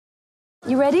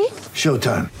You ready?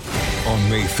 Showtime. On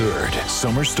May 3rd,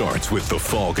 summer starts with The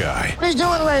Fall Guy. Let's do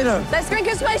it later. Let's drink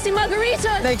a spicy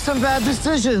margarita. Make some bad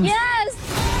decisions.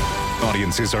 Yes!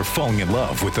 Audiences are falling in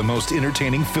love with the most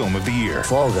entertaining film of the year.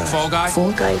 Fall Guy. Fall Guy?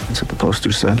 Fall guy. That's what the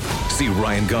poster said. See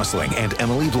Ryan Gosling and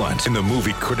Emily Blunt in the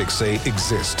movie critics say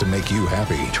exists to make you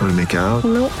happy. Trying to make it out?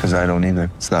 Nope. Because I don't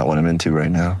either. It's not what I'm into right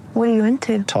now. What are you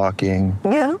into? Talking.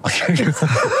 Yeah.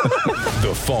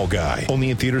 The Fall Guy.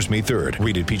 Only in theaters May 3rd.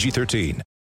 Rated PG-13.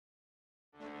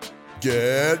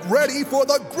 Get ready for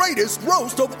the greatest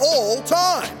roast of all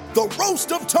time, the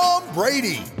Roast of Tom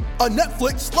Brady, a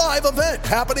Netflix live event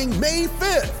happening May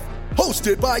 5th.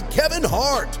 Hosted by Kevin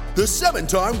Hart, the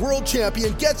 7-time world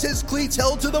champion gets his cleats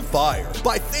held to the fire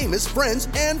by famous friends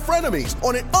and frenemies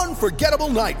on an unforgettable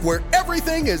night where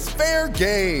everything is fair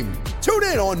game. Tune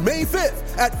in on May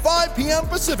 5th at 5 p.m.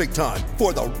 Pacific time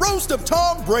for the Roast of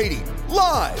Tom Brady,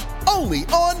 live only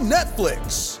on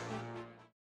Netflix.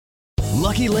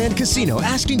 Lucky Land Casino,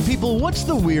 asking people, what's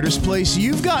the weirdest place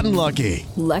you've gotten lucky?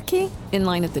 Lucky? In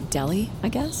line at the deli, I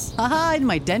guess? Aha, in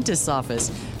my dentist's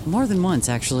office. More than once,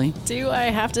 actually. Do I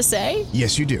have to say?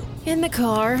 Yes, you do. In the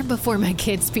car before my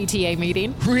kids' PTA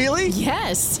meeting. Really?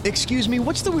 Yes. Excuse me,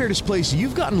 what's the weirdest place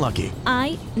you've gotten lucky?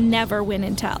 I never win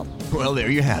and tell. Well, there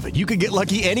you have it. You can get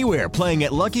lucky anywhere, playing at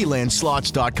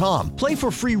LuckyLandSlots.com. Play for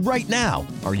free right now.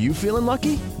 Are you feeling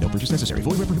lucky? No purchase necessary.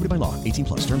 Void where prohibited by law. 18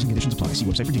 plus. Terms and conditions apply. See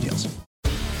website for details.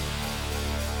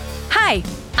 Hi,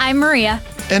 I'm Maria.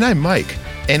 And I'm Mike.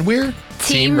 And we're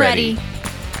Team Ready.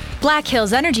 Black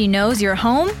Hills Energy knows your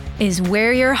home is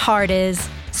where your heart is,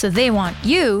 so they want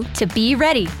you to be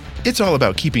ready. It's all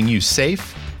about keeping you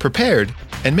safe, prepared,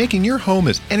 and making your home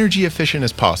as energy efficient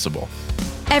as possible.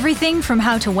 Everything from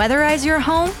how to weatherize your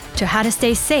home to how to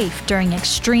stay safe during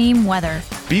extreme weather.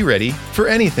 Be ready for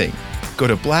anything. Go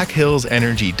to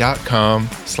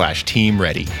blackhillsenergy.com/team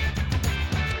ready.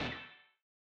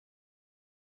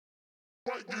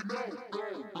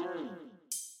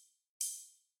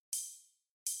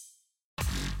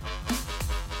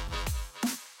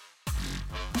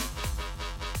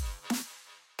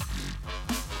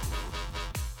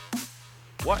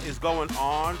 What is going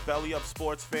on, Belly Up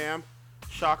Sports fam?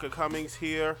 Shaka Cummings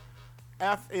here.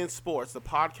 F in Sports, the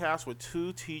podcast with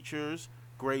two teachers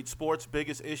grade sports'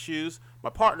 biggest issues.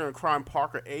 My partner in crime,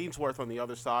 Parker Ainsworth, on the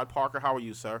other side. Parker, how are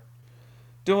you, sir?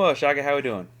 Doing well, Shaka. How are we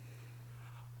doing?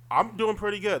 I'm doing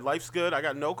pretty good. Life's good. I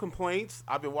got no complaints.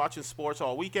 I've been watching sports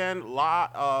all weekend. A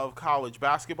lot of college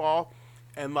basketball.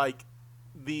 And, like,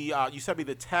 you sent me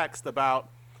the text about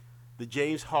the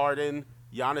James Harden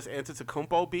Giannis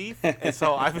Antetokounmpo beef, and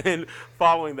so I've been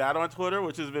following that on Twitter,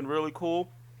 which has been really cool.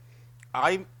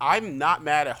 I'm not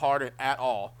mad at Harden at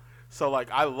all. So, like,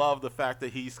 I love the fact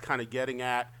that he's kind of getting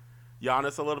at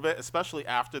Giannis a little bit, especially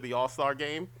after the All-Star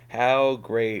game. How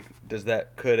great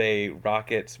could a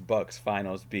Rockets-Bucks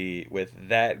finals be with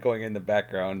that going in the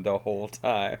background the whole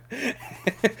time?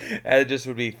 That just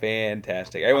would be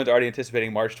fantastic. Everyone's already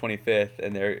anticipating March 25th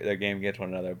and their game against one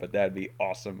another, but that'd be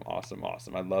awesome, awesome,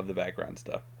 awesome. I love the background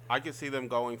stuff. I could see them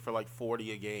going for like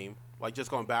 40 a game, like just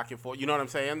going back and forth. You know what I'm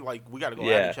saying? Like, we got to go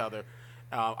at each other.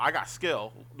 I got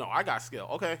skill. No, I got skill.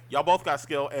 Okay. Y'all both got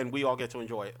skill, and we all get to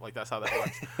enjoy it. Like, that's how that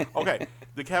works. Okay.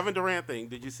 The Kevin Durant thing,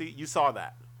 did you see? You saw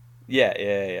that.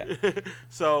 Yeah.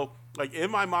 So, like, in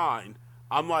my mind,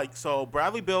 I'm like, so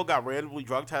Bradley Beal got randomly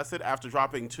drug tested after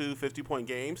dropping 2 50-point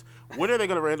games. When are they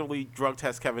going to randomly drug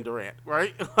test Kevin Durant,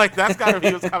 right? Like, that's got to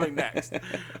be what's coming next.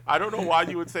 I don't know why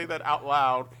you would say that out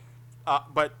loud,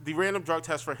 but the random drug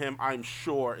test for him, I'm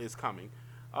sure, is coming.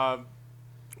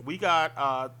 We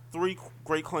got 3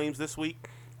 great claims this week.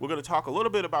 We're going to talk a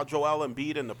little bit about Joel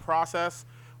Embiid and the process.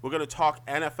 We're going to talk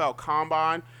NFL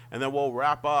Combine, and then we'll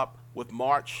wrap up with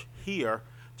March here,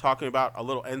 talking about a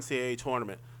little NCAA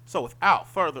tournament. So without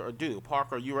further ado,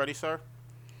 Parker, are you ready, sir?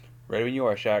 Ready when you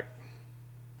are, Shaq.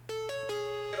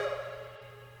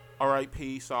 All right,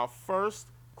 P. So our first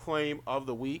claim of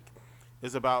the week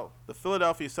is about the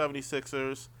Philadelphia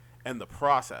 76ers and the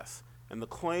process. And the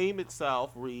claim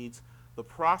itself reads, the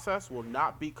process will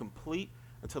not be complete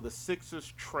until the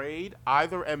Sixers trade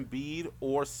either Embiid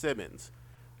or Simmons.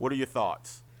 What are your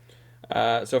thoughts?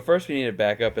 So first we need to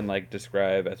back up and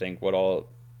describe, I think,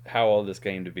 how all this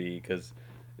came to be, because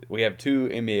we have 2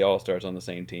 NBA All-Stars on the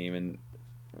same team, and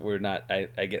we're not. I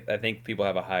think people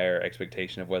have a higher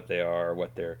expectation of what they are, or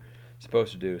what they're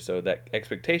supposed to do. So that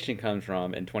expectation comes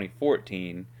from, in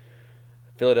 2014,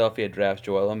 Philadelphia drafts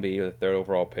Joel Embiid with a 3rd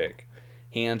overall pick.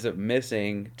 He ends up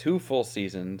missing 2 full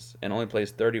seasons and only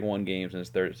plays 31 games in his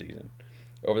 3rd season.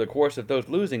 Over the course of those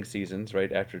losing seasons,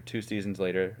 right after 2 seasons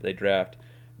later, they draft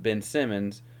Ben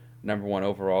Simmons, number 1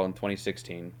 overall in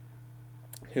 2016.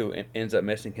 who ends up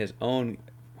missing his own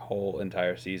whole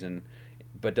entire season,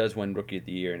 but does win Rookie of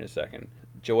the Year in his second.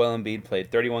 Joel Embiid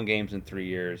played 31 games in 3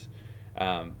 years.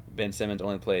 Ben Simmons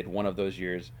only played one of those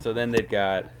years. So then they've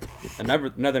got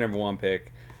another number one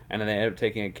pick, and then they end up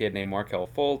taking a kid named Markelle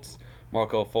Fultz.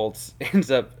 Markelle Fultz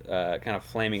ends up kind of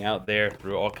flaming out there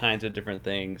through all kinds of different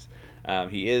things.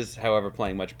 He is, however,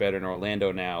 playing much better in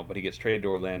Orlando now, but he gets traded to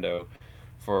Orlando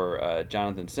for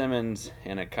Jonathan Simmons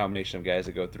and a combination of guys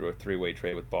that go through a three-way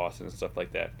trade with Boston and stuff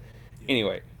like that.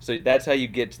 Anyway, so that's how you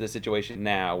get to the situation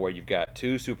now where you've got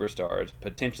two superstars,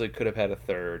 potentially could have had a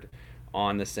third,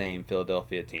 on the same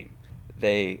Philadelphia team.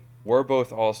 They were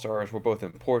both all-stars, were both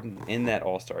important in that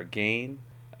all-star game.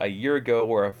 A year ago,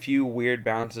 we're a few weird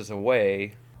bounces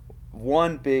away.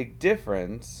 One big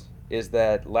difference is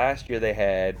that last year they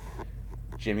had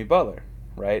Jimmy Butler,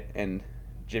 right? And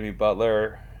Jimmy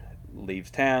Butler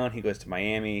leaves town. He goes to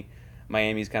Miami.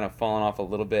 Miami's kind of fallen off a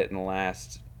little bit in the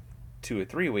last 2 or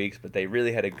 3 weeks, but they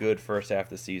really had a good first half of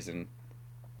the season.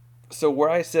 So where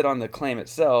I sit on the claim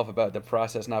itself about the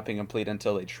process not being complete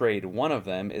until they trade one of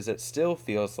them is it still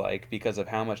feels like, because of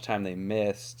how much time they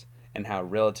missed and how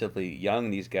relatively young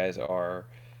these guys are,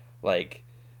 like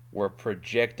we're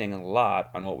projecting a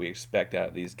lot on what we expect out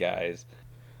of these guys.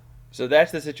 So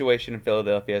that's the situation in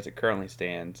Philadelphia as it currently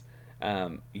stands.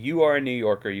 You are a New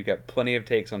Yorker. You've got plenty of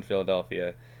takes on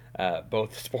Philadelphia,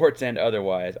 both sports and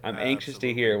otherwise. I'm anxious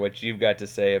to hear what you've got to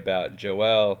say about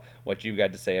Joel, what you've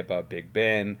got to say about Big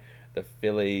Ben, the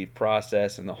Philly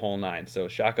process, and the whole nine. So,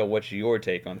 Shaka, what's your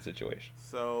take on the situation?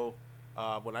 So,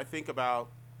 when I think about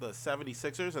the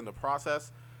 76ers and the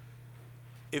process,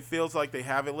 it feels like they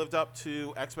haven't lived up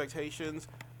to expectations.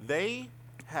 They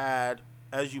had,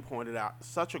 as you pointed out,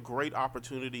 such a great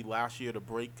opportunity last year to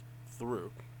break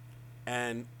through.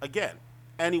 And, again,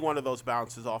 any one of those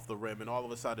bounces off the rim, and all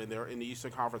of a sudden they're in the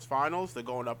Eastern Conference Finals. They're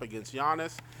going up against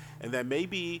Giannis. And then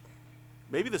maybe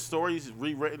the story is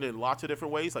rewritten in lots of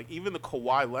different ways. Like even the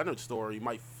Kawhi Leonard story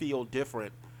might feel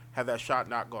different had that shot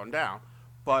not gone down.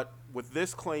 But with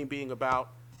this claim being about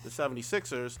the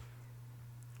 76ers,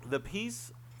 the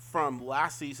piece from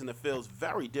last season that feels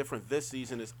very different this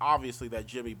season is obviously that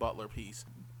Jimmy Butler piece.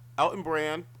 Elton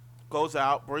Brand goes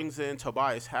out, brings in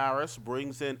Tobias Harris,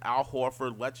 brings in Al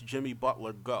Horford, lets Jimmy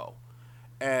Butler go.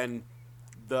 And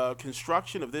the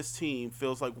construction of this team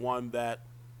feels like one that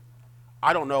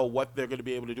I don't know what they're going to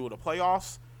be able to do in the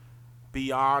playoffs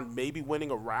beyond maybe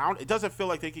winning a round. It doesn't feel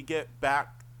like they could get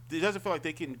back. It doesn't feel like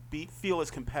they can feel as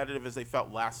competitive as they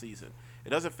felt last season. It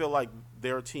doesn't feel like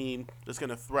they're a team that's going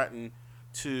to threaten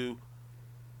to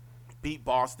beat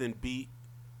Boston, beat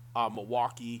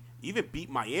Milwaukee, even beat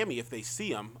Miami if they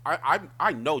see them.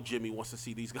 I know Jimmy wants to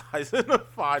see these guys in the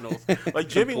finals. Like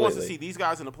Jimmy wants to see these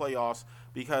guys in the playoffs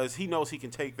because he knows he can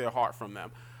take their heart from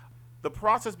them. The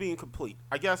process being complete,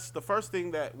 I guess the first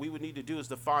thing that we would need to do is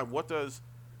define what does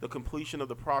the completion of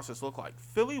the process look like.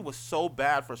 Philly was so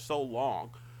bad for so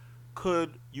long.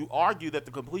 Could you argue that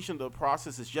the completion of the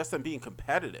process is just them being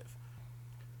competitive?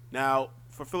 Now,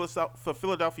 for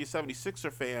Philadelphia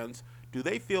 76er fans, do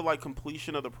they feel like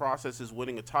completion of the process is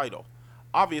winning a title?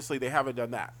 Obviously, they haven't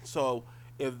done that. So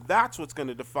if that's what's going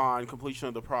to define completion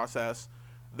of the process,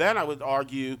 then I would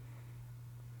argue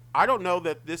I don't know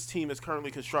that this team is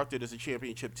currently constructed as a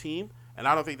championship team, and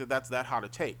I don't think that that's that hot a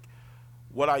take.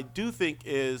 What I do think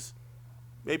is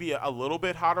maybe a little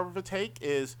bit hotter of a take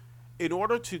is in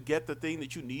order to get the thing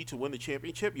that you need to win the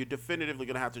championship, you're definitively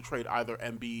going to have to trade either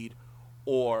Embiid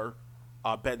or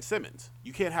Ben Simmons.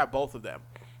 You can't have both of them.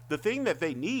 The thing that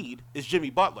they need is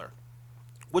Jimmy Butler,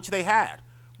 which they had,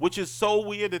 which is so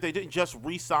weird that they didn't just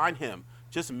re-sign him.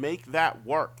 Just make that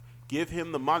work. Give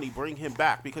him the money, bring him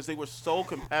back, because they were so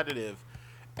competitive.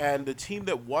 And the team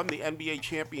that won the NBA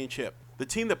championship, the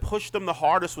team that pushed them the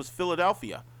hardest was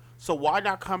Philadelphia. So why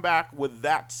not come back with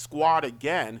that squad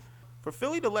again? For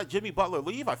Philly to let Jimmy Butler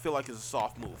leave, I feel like is a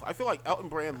soft move. I feel like Elton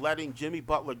Brand letting Jimmy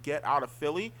Butler get out of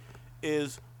Philly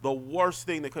is the worst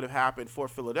thing that could have happened for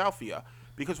Philadelphia.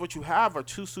 Because what you have are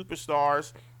two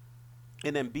superstars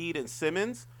in Embiid and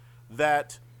Simmons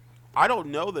that I don't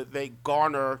know that they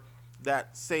garner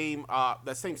that same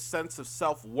sense of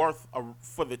self-worth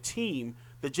for the team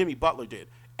that Jimmy Butler did.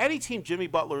 Any team Jimmy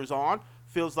Butler is on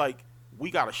feels like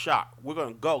we got a shot. We're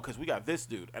going to go because we got this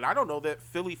dude. And I don't know that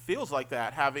Philly feels like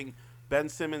that having Ben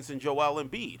Simmons and Joel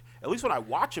Embiid. At least when I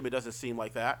watch him, it doesn't seem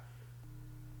like that.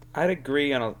 I'd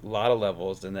agree on a lot of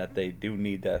levels in that they do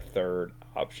need that third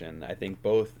option. I think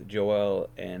both Joel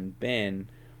and Ben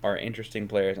are interesting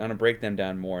players. I'm going to break them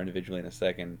down more individually in a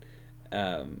second.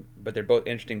 But they're both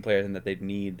interesting players in that they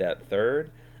need that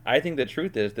third. I think the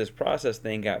truth is this process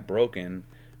thing got broken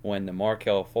when the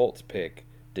Markelle Fultz pick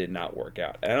did not work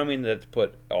out. I don't mean to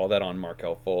put all that on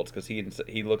Markelle Fultz, because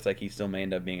he looks like he still may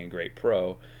end up being a great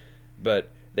pro, but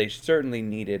they certainly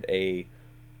needed a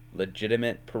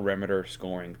legitimate perimeter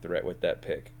scoring threat with that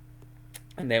pick.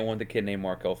 And they wanted the kid named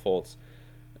Markelle Fultz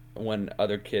when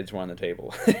other kids were on the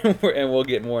table. And we'll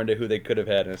get more into who they could have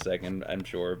had in a second, I'm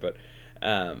sure, but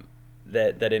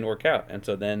that didn't work out. And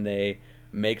so then they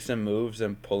make some moves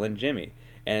and pull in Jimmy.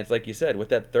 And it's like you said, with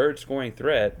that third scoring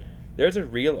threat, there's a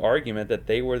real argument that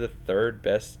they were the third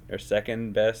best or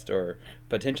second best or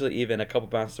potentially even a couple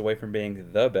bounces away from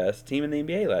being the best team in the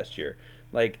NBA last year.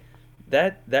 Like,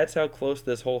 that's how close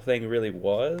this whole thing really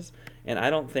was. And I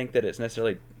don't think that it's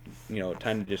necessarily,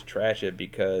 time to just trash it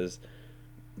because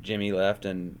Jimmy left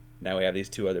and now we have these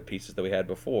two other pieces that we had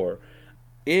before.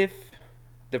 If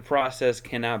the process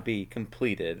cannot be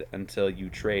completed until you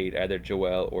trade either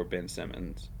Joel or Ben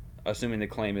Simmons, assuming the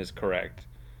claim is correct,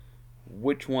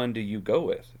 which one do you go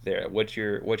with there? What's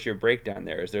your breakdown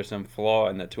there? Is there some flaw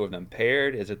in the two of them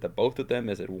paired? Is it the both of them?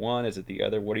 Is it one? Is it the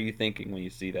other? What are you thinking when you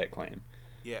see that claim?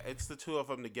 Yeah, it's the two of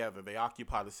them together. They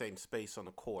occupy the same space on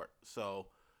the court. So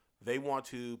they want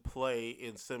to play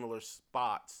in similar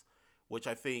spots, which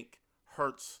I think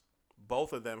hurts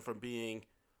both of them from being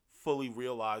fully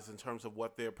realized in terms of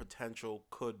what their potential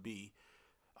could be.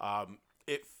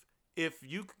 If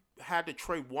you had to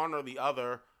trade one or the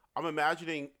other, I'm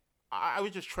imagining I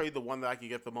would just trade the one that I could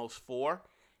get the most for.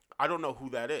 I don't know who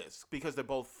that is because they're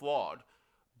both flawed.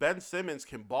 Ben Simmons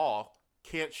can ball,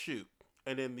 can't shoot.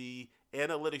 And in the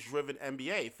analytics-driven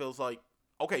NBA, it feels like,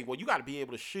 okay, well, you got to be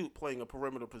able to shoot playing a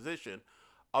perimeter position.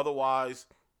 Otherwise,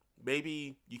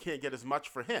 maybe you can't get as much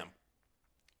for him.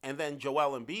 And then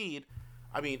Joel Embiid,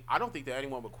 I mean, I don't think that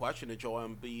anyone would question that Joel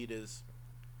Embiid is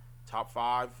top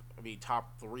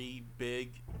 3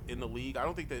 big in the league. I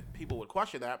don't think that people would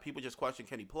question that. People just question,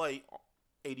 can he play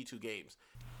 82 games?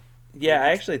 Yeah, I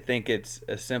actually think it's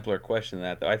a simpler question than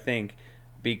that, though. I think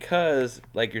because,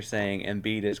 like you're saying,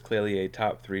 Embiid is clearly a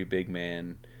top 3 big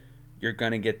man, you're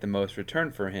going to get the most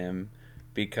return for him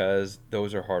because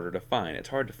those are harder to find. It's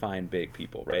hard to find big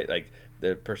people, right? Like,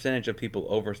 the percentage of people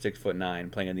over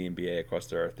 6'9" playing in the NBA across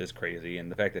the earth is crazy,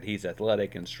 and the fact that he's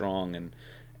athletic and strong and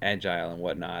agile and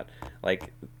whatnot,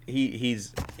 like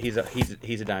he's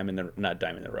a diamond in the, not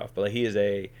diamond in the rough, but like, he is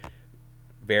a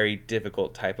very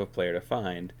difficult type of player to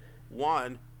find.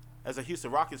 One, as a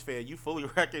Houston Rockets fan, you fully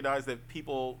recognize that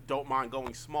people don't mind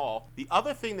going small. The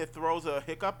other thing that throws a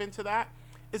hiccup into that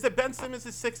is that Ben Simmons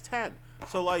is 6'10".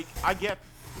 So, like, I get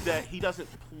that he doesn't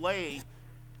play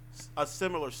a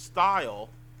similar style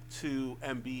to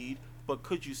Embiid, but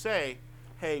could you say,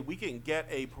 hey, we can get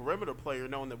a perimeter player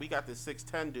knowing that we got this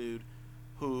 6'10" dude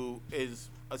who is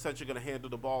essentially going to handle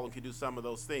the ball and can do some of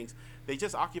those things. They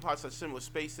just occupy such similar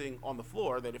spacing on the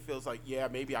floor that it feels like, yeah,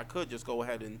 maybe I could just go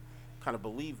ahead and kind of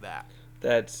believe that.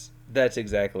 That's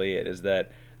exactly it. Is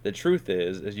that the truth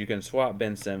is you can swap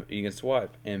you can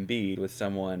swap Embiid with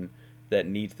someone that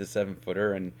needs the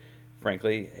 7-footer, and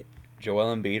frankly,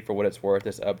 Joel Embiid, for what it's worth,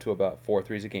 is up to about 4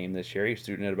 threes a game this year. He's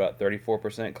shooting at about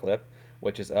 34% clip,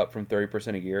 which is up from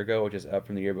 30% a year ago, which is up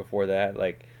from the year before that.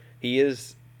 Like, he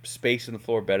is spacing the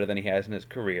floor better than he has in his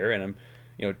career, and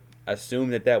I'm, assume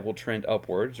that will trend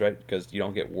upwards, right? Because you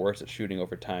don't get worse at shooting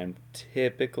over time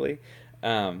typically.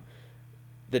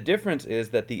 The difference is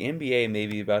that the NBA may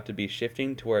be about to be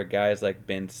shifting to where guys like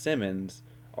Ben Simmons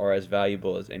are as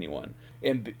valuable as anyone.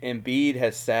 Embiid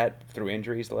has sat through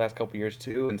injuries the last couple years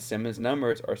too, and Simmons'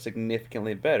 numbers are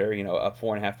significantly better. Up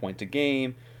 4.5 points a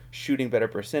game, shooting better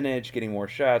percentage, getting more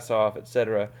shots off,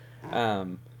 etc.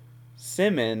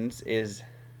 Simmons is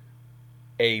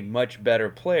a much better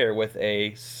player with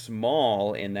a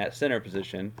small in that center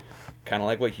position, kind of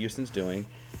like what Houston's doing.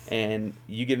 And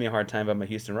you give me a hard time about my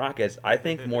Houston Rockets. I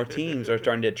think more teams are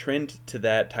starting to trend to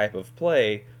that type of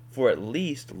play for at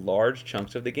least large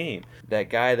chunks of the game. That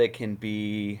guy that can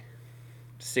be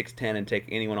 6'10" and take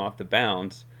anyone off the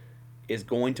bounce is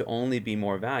going to only be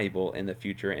more valuable in the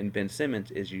future, and Ben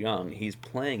Simmons is young. He's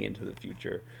playing into the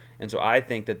future. And so I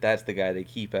think that that's the guy they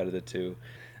keep out of the two.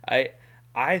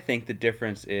 I think the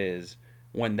difference is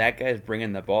when that guy's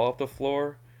bringing the ball up the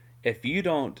floor, if you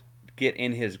don't get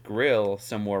in his grill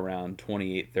somewhere around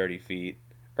 28, 30 feet,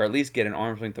 or at least get an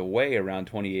arm's length away around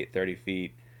 28, 30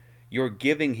 feet, you're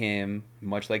giving him,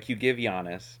 much like you give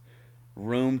Giannis,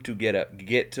 room to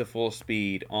get to full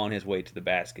speed on his way to the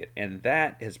basket. And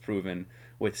that has proven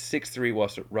with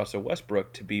 6'3" Russell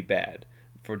Westbrook to be bad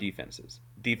for defenses.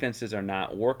 Defenses are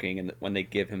not working when they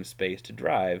give him space to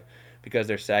drive because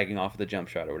they're sagging off of the jump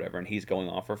shot or whatever, and he's going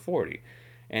off for 40.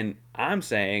 And I'm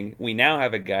saying we now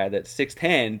have a guy that's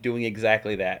 6'10" doing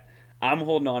exactly that. I'm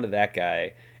holding on to that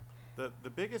guy. The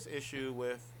biggest issue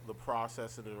with the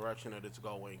process and the direction that it's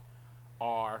going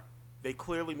are they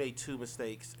clearly made two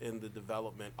mistakes in the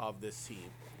development of this team.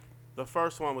 The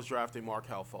first one was drafting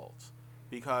Markelle Fultz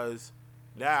because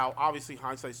now, obviously,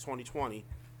 hindsight's 2020.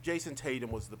 Jason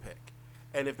Tatum was the pick,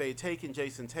 and if they had taken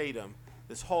Jason Tatum,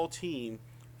 this whole team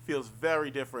feels very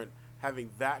different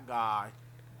having that guy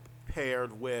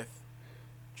paired with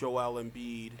Joel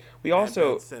Embiid and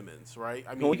Ben Simmons, right?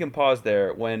 I mean, we can pause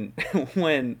there. When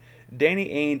Danny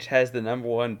Ainge has the number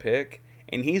 1 pick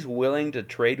and he's willing to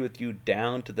trade with you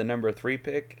down to the number 3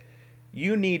 pick,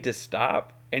 you need to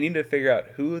stop and you need to figure out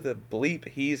who the bleep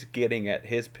he's getting at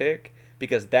his pick,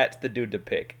 because that's the dude to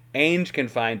pick. Ainge can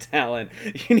find talent.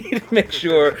 You need to make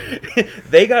sure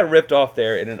they got ripped off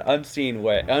there in an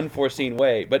unforeseen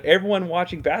way. But everyone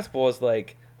watching basketball is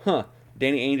like,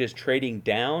 Danny Ainge is trading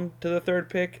down to the 3rd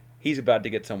pick. He's about to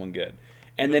get someone good.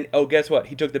 And then, guess what?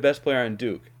 He took the best player on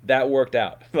Duke. That worked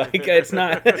out. Like, it's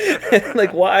not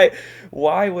like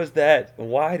why was that?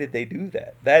 Why did they do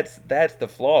that? That's the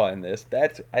flaw in this.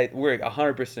 We're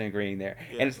 100% agreeing there.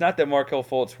 Yeah. And it's not that Markelle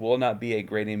Fultz will not be a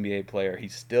great NBA player.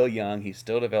 He's still young. He's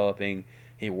still developing.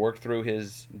 He worked through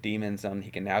his demons. He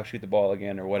can now shoot the ball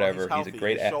again or whatever. Well, he's a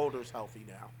great. His shoulder's healthy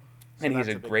now, and he's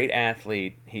a great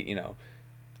athlete.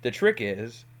 The trick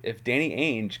is if Danny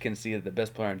Ainge can see that the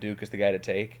best player on Duke is the guy to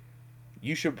take,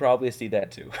 you should probably see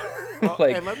that too.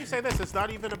 And let me say this, it's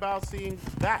not even about seeing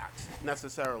that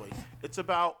necessarily. It's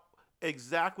about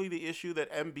exactly the issue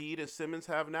that Embiid and Simmons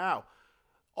have now.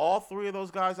 All 3 of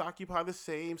those guys occupy the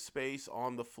same space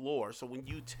on the floor. So when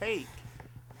you take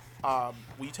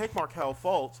Markelle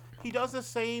Fultz, he does the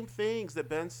same things that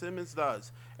Ben Simmons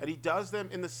does. And he does them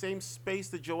in the same space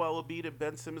that Joel Embiid and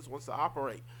Ben Simmons wants to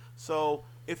operate. So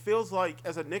it feels like,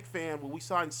 as a Knicks fan, when we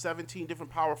signed 17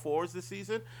 different power forwards this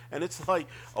season, and it's like,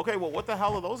 okay, well, what the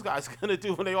hell are those guys going to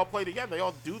do when they all play together? They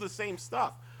all do the same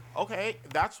stuff. Okay,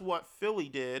 that's what Philly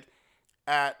did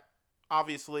at,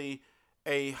 obviously,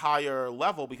 a higher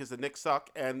level because the Knicks suck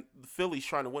and Philly's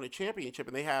trying to win a championship,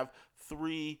 and they have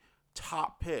 3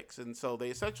 top picks. And so they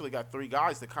essentially got 3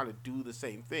 guys that kind of do the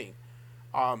same thing.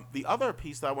 The other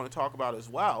piece that I want to talk about as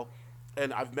well,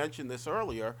 and I've mentioned this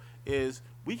earlier, is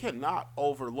we cannot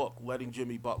overlook letting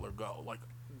Jimmy Butler go. Like,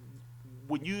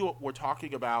 when you were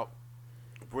talking about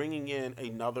bringing in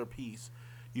another piece,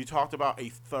 you talked about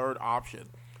a 3rd option.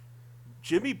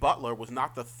 Jimmy Butler was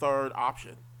not the 3rd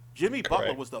option. Jimmy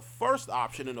Butler was the 1st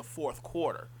option in the 4th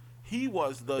quarter. He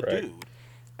was the dude.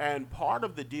 And part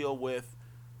of the deal with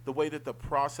the way that the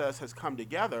process has come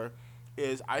together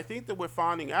is I think that we're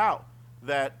finding out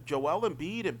that Joel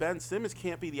Embiid and Ben Simmons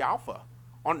can't be the alpha.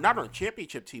 Not on a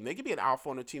championship team. They can be an alpha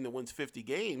on a team that wins 50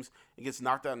 games and gets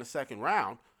knocked out in the 2nd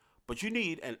round. But you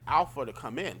need an alpha to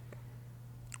come in,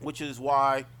 which is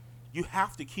why you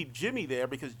have to keep Jimmy there,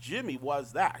 because Jimmy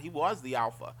was that. He was the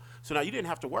alpha. So now you didn't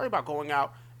have to worry about going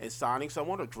out and signing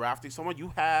someone or drafting someone.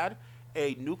 You had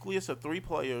a nucleus of 3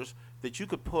 players that you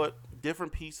could put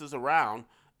different pieces around,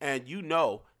 and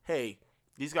hey,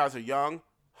 these guys are young,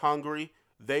 hungry,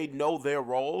 they know their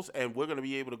roles, and we're going to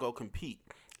be able to go compete.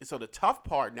 And so the tough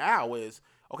part now is,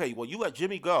 okay, well, you let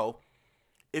Jimmy go.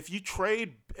 If you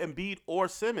trade Embiid or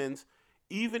Simmons,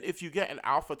 even if you get an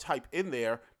alpha type in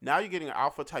there, now you're getting an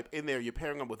alpha type in there, you're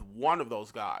pairing them with one of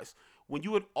those guys. When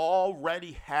you had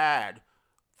already had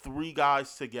 3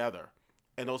 guys together,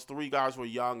 and those 3 guys were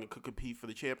young and could compete for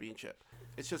the championship.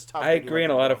 It's just tough. I agree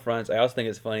on a lot of fronts. I also think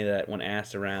it's funny that when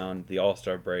asked around the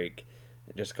All-Star break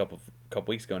just a couple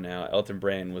weeks ago now, Elton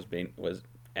Brand was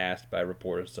asked by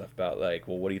reporters stuff about, like,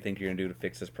 well, what do you think you're going to do to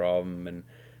fix this problem? And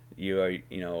are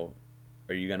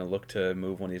you going to look to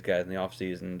move one of these guys in the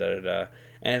offseason, da-da-da.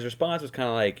 And his response was kind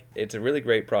of like, it's a really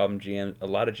great problem a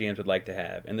lot of GMs would like to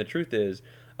have. And the truth is,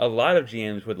 a lot of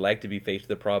GMs would like to be faced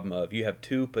with the problem of, you have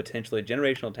 2 potentially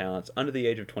generational talents under the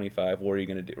age of 25, what are you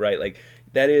going to do, right? Like,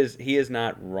 he is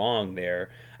not wrong there.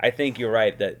 I think you're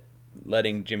right that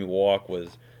letting Jimmy walk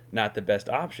was not the best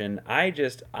option.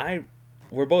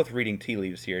 We're both reading tea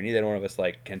leaves here. Neither one of us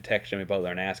can text Jimmy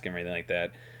Butler and ask him or anything like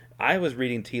that. I was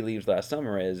reading tea leaves last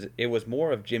summer as it was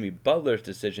more of Jimmy Butler's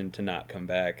decision to not come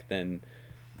back than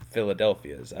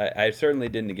Philadelphia's. I certainly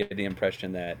didn't get the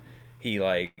impression that he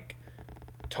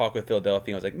talked with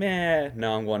Philadelphia and was like,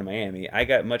 no, I'm going to Miami. I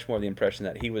got much more the impression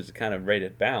that he was kind of ready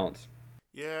to bounce.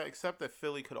 Yeah, except that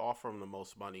Philly could offer him the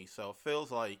most money. So it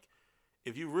feels like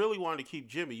if you really wanted to keep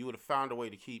Jimmy, you would have found a way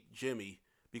to keep Jimmy,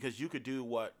 because you could do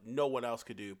what no one else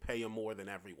could do, pay him more than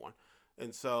everyone.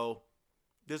 And so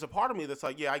there's a part of me that's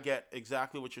like, yeah, I get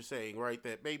exactly what you're saying, right?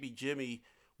 That maybe Jimmy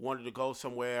wanted to go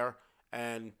somewhere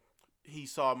and he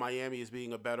saw Miami as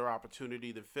being a better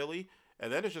opportunity than Philly.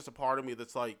 And then there's just a part of me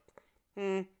that's like,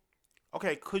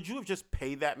 okay, could you have just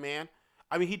paid that man?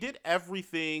 I mean, he did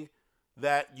everything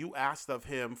that you asked of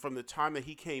him from the time that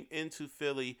he came into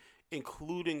Philly,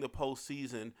 including the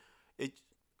postseason.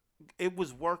 It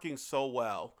was working so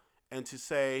well. And to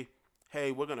say,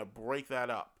 hey, we're going to break that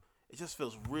up, it just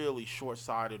feels really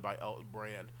short-sighted by Elton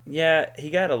Brand. Yeah, he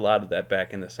got a lot of that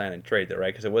back in the sign and trade, though,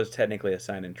 right? Because it was technically a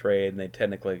sign and trade, and they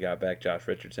technically got back Josh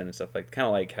Richardson and stuff kind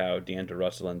of like how D'Angelo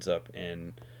Russell ends up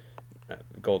in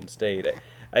Golden State.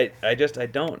 I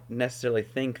don't necessarily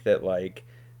think that like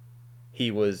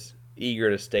he was eager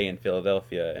to stay in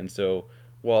Philadelphia, and so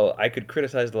while I could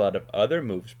criticize a lot of other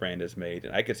moves Brand has made,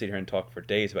 and I could sit here and talk for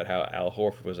days about how Al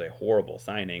Horford was a horrible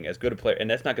signing, as good a player, and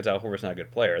that's not because Al Horford's not a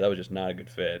good player, that was just not a good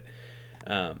fit.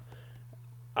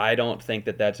 I don't think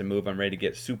that that's a move I'm ready to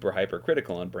get super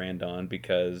hypercritical on Brand on,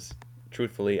 because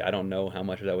truthfully, I don't know how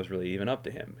much of that was really even up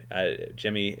to him.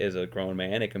 Jimmy is a grown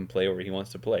man; it can play where he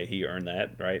wants to play. He earned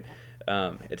that, right?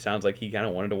 It sounds like he kind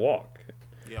of wanted to walk.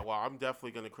 Yeah, well, I'm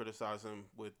definitely going to criticize him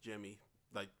with Jimmy.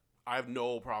 Like, I have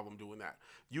no problem doing that.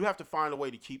 You have to find a way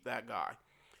to keep that guy.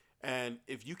 And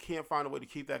if you can't find a way to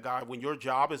keep that guy, when your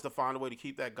job is to find a way to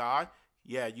keep that guy,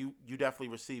 yeah, you definitely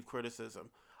receive criticism.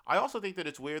 I also think that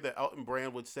it's weird that Elton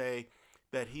Brand would say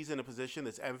that he's in a position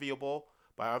that's enviable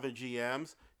by other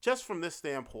GMs, just from this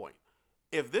standpoint.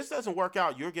 If this doesn't work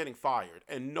out, you're getting fired.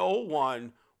 And no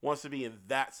one wants to be in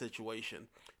that situation,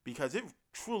 because it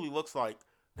truly looks like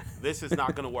this is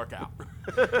not going to work out.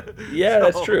 Yeah, so.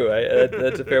 That's true.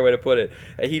 That's a fair way to put it.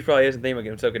 He probably isn't thinking about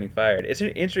himself getting fired. It's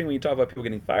interesting when you talk about people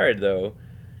getting fired, though.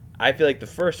 I feel like the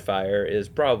first fire is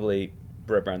probably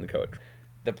Brett Brown, the coach.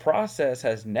 The process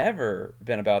has never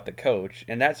been about the coach,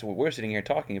 and that's what we're sitting here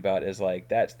talking about, is like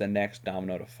that's the next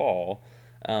domino to fall.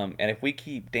 And if we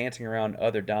keep dancing around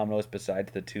other dominoes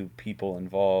besides the two people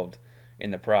involved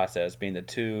in the process, being the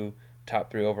two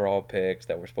top 3 overall picks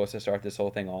that were supposed to start this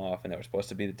whole thing off and that were supposed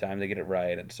to be the time to get it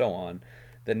right and so on,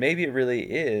 then maybe it really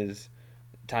is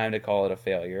time to call it a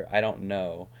failure. I don't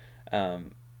know.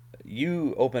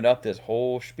 You opened up this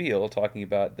whole spiel talking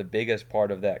about the biggest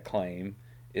part of that claim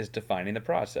is defining the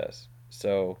process.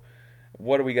 So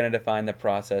what are we going to define the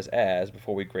process as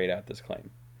before we grade out this claim?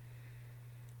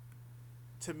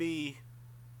 To me,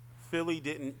 Philly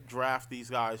didn't draft these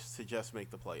guys to just make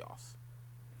the playoffs.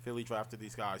 Philly drafted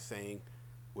these guys saying,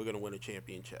 we're going to win a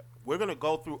championship. We're going to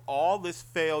go through all this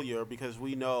failure because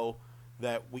we know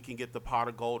that we can get the pot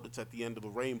of gold that's at the end of the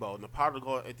rainbow. And the pot of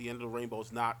gold at the end of the rainbow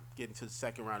is not getting to the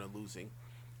second round and losing.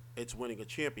 It's winning a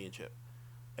championship.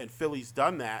 And Philly's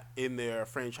done that in their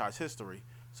franchise history.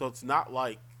 So it's not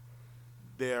like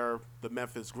they're the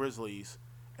Memphis Grizzlies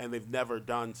and they've never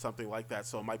done something like that.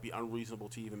 So it might be unreasonable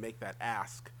to even make that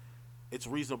ask. It's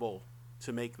reasonable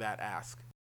to make that ask.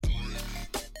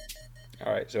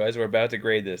 All right, so as we're about to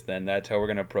grade this, then that's how we're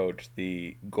going to approach.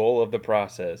 The goal of the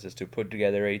process is to put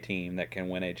together a team that can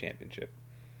win a championship.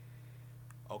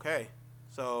 Okay,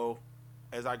 so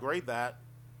as I grade that,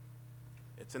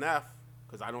 it's an F,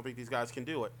 because I don't think these guys can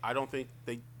do it. I don't think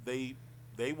they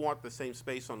want the same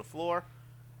space on the floor,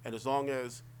 and as long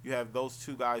as you have those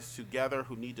two guys together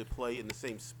who need to play in the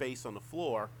same space on the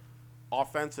floor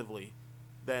offensively,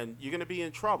 then you're going to be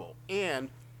in trouble.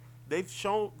 And they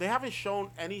haven't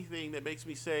shown anything that makes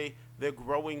me say they're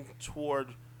growing toward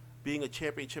being a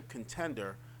championship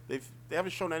contender. They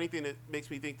haven't shown anything that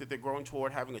makes me think that they're growing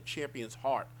toward having a champion's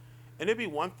heart. And it'd be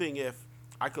one thing if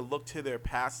I could look to their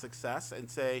past success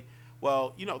and say,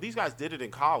 well, you know, these guys did it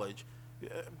in college.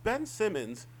 Ben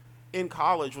Simmons in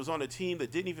college was on a team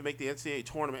that didn't even make the NCAA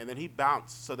tournament, and then he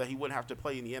bounced so that he wouldn't have to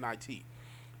play in the NIT.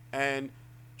 And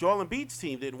Joel Embiid's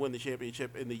team didn't win the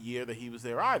championship in the year that he was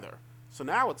there either. So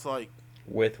now it's like...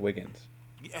 With Wiggins.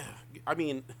 Yeah, I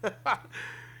mean,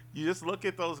 you just look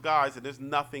at those guys, and there's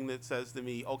nothing that says to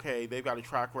me, okay, they've got a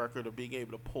track record of being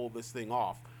able to pull this thing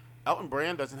off. Elton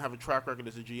Brand doesn't have a track record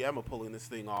as a GM of pulling this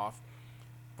thing off.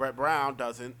 Brett Brown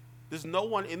doesn't. There's no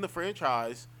one in the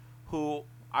franchise who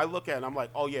I look at and I'm like,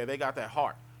 oh, yeah, they got that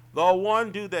heart. The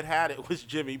one dude that had it was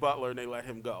Jimmy Butler, and they let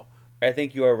him go. I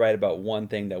think you are right about one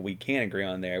thing that we can agree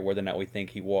on there, whether or not we think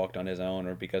he walked on his own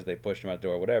or because they pushed him out the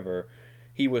door or whatever.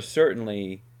 He was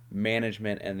certainly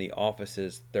management and the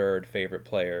office's third favorite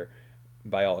player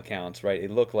by all accounts, right?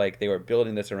 It looked like they were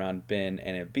building this around Ben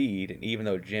and Embiid, and even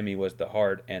though Jimmy was the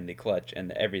heart and the clutch and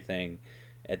the everything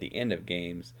at the end of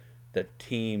games, the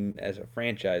team as a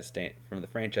franchise from the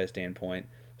franchise standpoint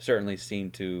certainly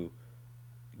seemed to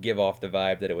give off the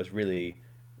vibe that it was really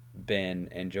Ben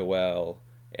and Joel,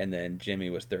 and then Jimmy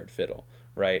was third fiddle,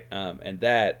 right? And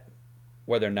that,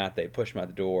 whether or not they pushed him out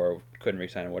the door, couldn't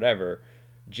re-sign him, whatever,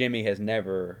 Jimmy has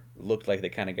never looked like the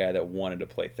kind of guy that wanted to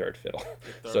play third fiddle.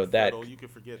 Third so that fiddle, you can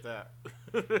forget that.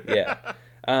 Yeah.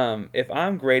 If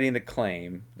I'm grading the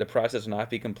claim, the process will not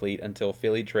be complete until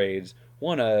Philly trades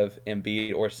one of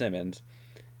Embiid or Simmons.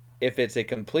 If it's a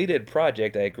completed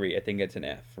project, I agree. I think it's an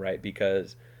F, right?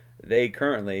 Because they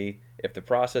currently, if the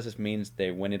process means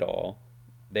they win it all,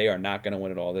 they are not going to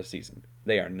win it all this season.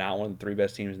 They are not one of the 3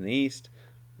 best teams in the East.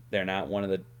 They're not one of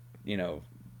the,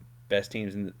 best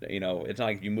teams in. It's not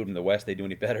like if you move in the West, they do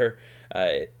any better.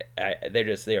 They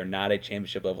are not a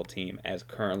championship level team as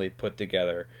currently put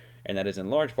together, and that is in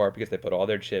large part because they put all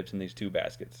their chips in these 2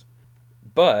 baskets.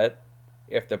 But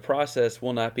if the process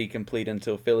will not be complete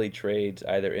until Philly trades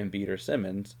either Embiid or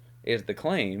Simmons, is the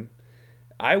claim,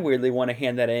 I weirdly want to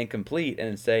hand that incomplete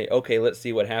and say, okay, let's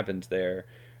see what happens there.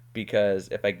 Because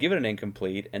if I give it an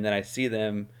incomplete and then I see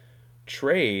them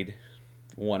trade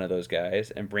one of those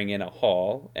guys and bring in a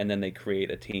haul, and then they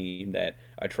create a team that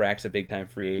attracts a big-time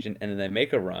free agent, and then they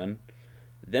make a run,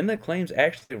 then the claim's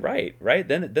actually right?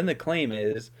 Then the claim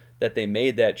is that they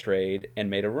made that trade and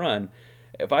made a run.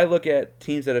 If I look at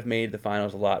teams that have made the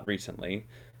finals a lot recently,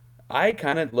 I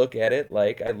kind of look at it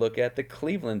like I look at the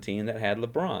Cleveland team that had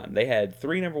LeBron. They had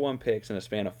 3 number 1 picks in a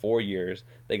span of 4 years.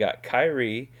 They got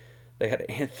Kyrie. They had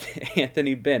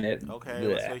Anthony Bennett. Okay,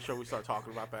 let's make sure we start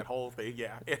talking about that whole thing.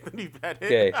 Yeah, Anthony Bennett.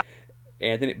 Okay,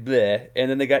 Anthony bleh. And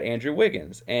then they got Andrew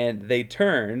Wiggins. And they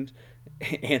turned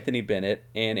Anthony Bennett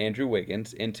and Andrew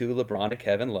Wiggins into LeBron and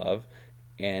Kevin Love.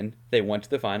 And they went to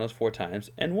the finals 4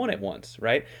 times and won it once,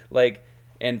 right?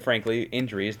 And frankly,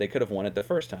 injuries, they could have won it the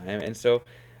first time. And so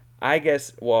I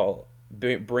guess,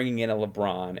 bringing in a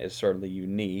LeBron is certainly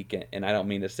unique, and I don't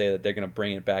mean to say that they're going to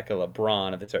bring it back a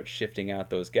LeBron if they start shifting out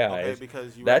those guys. Okay,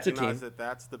 because you that's recognize a team.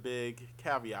 that's the big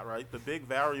caveat, right? The big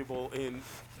variable in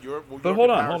your But hold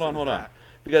on.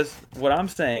 Because what I'm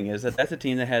saying is that's a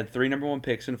team that had 3 number 1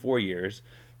 picks in 4 years.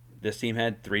 This team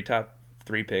had 3 top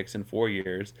 3 picks in 4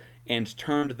 years and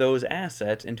turned those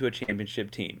assets into a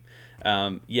championship team.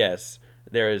 Yes,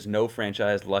 there is no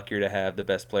franchise luckier to have the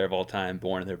best player of all time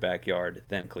born in their backyard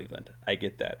than Cleveland. I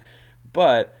get that.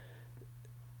 But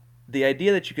the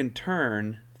idea that you can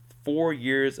turn 4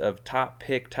 years of top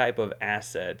pick type of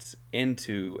assets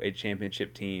into a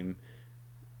championship team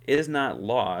is not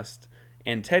lost.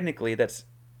 And technically, that's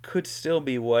could still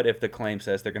be what, if the claim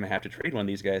says they're going to have to trade one of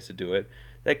these guys to do it,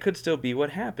 that could still be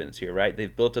what happens here, right?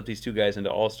 They've built up these 2 guys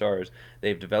into all-stars.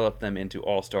 They've developed them into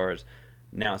all-stars.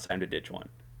 Now it's time to ditch one.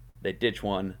 They ditch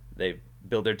one. They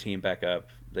build their team back up.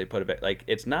 They put it back.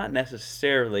 It's not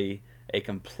necessarily a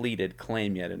completed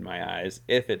claim yet in my eyes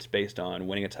if it's based on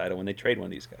winning a title when they trade one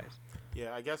of these guys.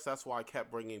 Yeah, I guess that's why I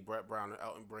kept bringing Brett Brown and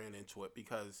Elton Brand into it,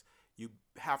 because you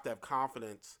have to have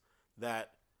confidence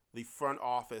that the front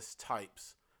office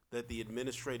types, that the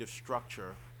administrative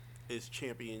structure is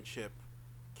championship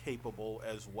capable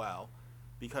as well,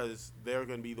 because they're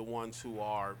going to be the ones who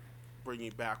are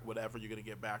bringing back whatever you're going to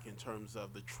get back in terms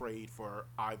of the trade for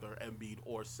either Embiid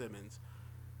or Simmons.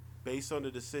 Based on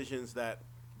the decisions that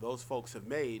those folks have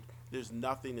made, there's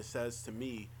nothing that says to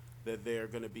me that they're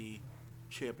going to be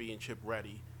championship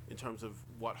ready in terms of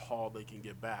what haul they can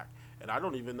get back. And I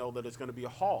don't even know that it's going to be a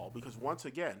haul, because once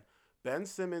again, Ben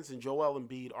Simmons and Joel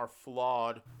Embiid are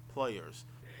flawed players.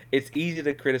 It's easy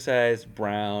to criticize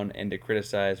Brown and to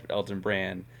criticize Elton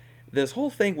Brand. This whole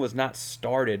thing was not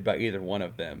started by either one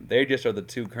of them. They just are the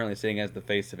 2 currently sitting as the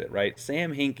face of it, right?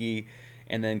 Sam Hinkie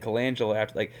and then Colangelo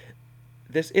after,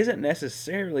 this isn't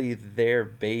necessarily their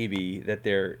baby that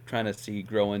they're trying to see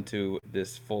grow into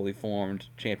this fully formed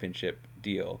championship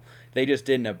deal. They just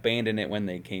didn't abandon it when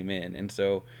they came in. And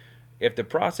so if the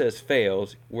process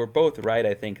fails, we're both right,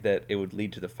 I think, that it would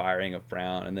lead to the firing of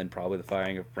Brown and then probably the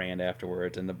firing of Brand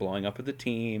afterwards and the blowing up of the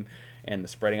team and the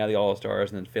spreading out of the All-Stars,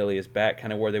 and then Philly is back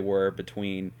kind of where they were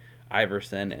between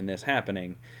Iverson and this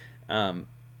happening. This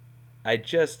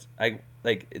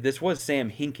was Sam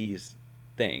Hinkie's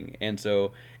thing, and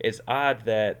so it's odd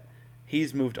that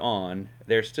he's moved on.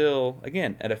 They're still,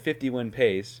 again, at a 50-win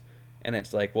pace, and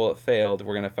it's like, well, it failed,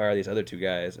 we're going to fire these other 2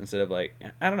 guys, instead of I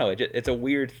don't know, it's a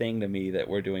weird thing to me that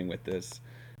we're doing with this.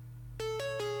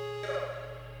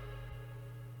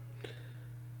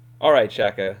 All right,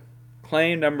 Shaka.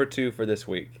 Claim number 2 for this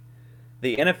week.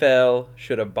 The NFL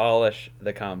should abolish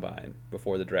the combine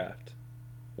before the draft.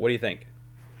 What do you think?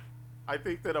 I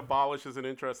think that abolish is an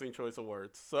interesting choice of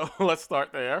words. So let's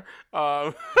start there.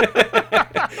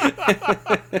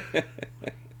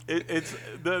 It's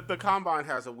the combine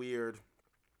has a weird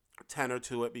tenor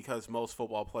to it, because most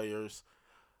football players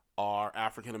are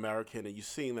African American, and you're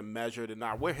seeing them measured. And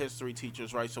now we're history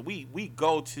teachers, right? So we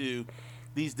go to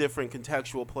these different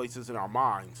contextual places in our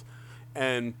minds.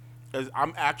 And as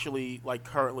I'm actually like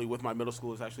currently with my middle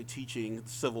school is actually teaching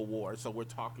Civil War, so we're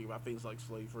talking about things like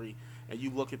slavery, and you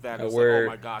look at that and it's like, oh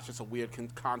my gosh, it's a weird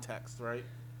context, right?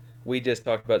 We just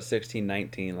talked about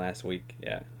 1619 last week.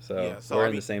 So we're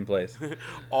in the same place.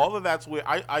 All of that's weird.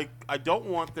 I don't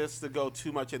want this to go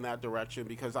too much in that direction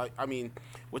because, I mean,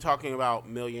 we're talking about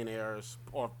millionaires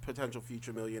or potential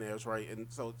future millionaires, right? And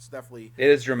so it's definitely... It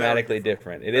is dramatically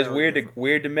different. It is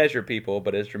weird to measure people,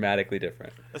 but it's dramatically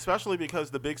different. Especially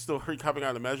because the big story coming out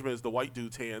of the measurement is the white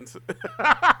dude's hands.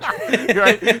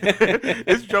 Right?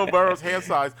 It's Joe Burrow's hand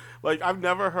size. Like, I've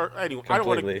never heard... Anyway, Completely. I don't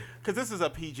want to... Because this is a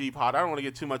PG pod. I don't want to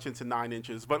get too much into 9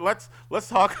 inches. But let's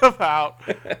talk about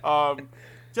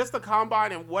just the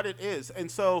combine and what it is.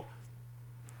 And so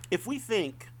if we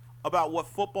think about what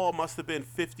football must have been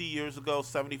 50 years ago,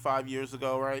 75 years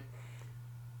ago, right?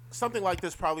 Something like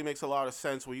this probably makes a lot of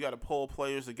sense where you got to pull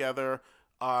players together.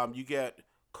 You get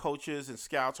coaches and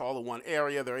scouts all in one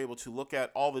area. They're able to look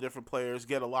at all the different players,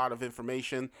 get a lot of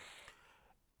information.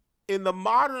 In the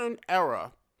modern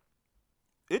era,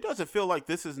 it doesn't feel like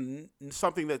this is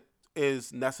something that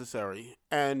is necessary.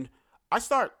 And I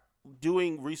start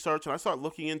doing research and I start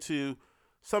looking into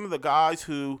some of the guys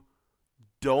who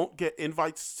don't get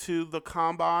invites to the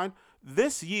combine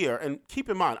this year. And keep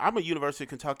in mind, I'm a University of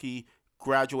Kentucky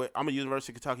graduate. I'm a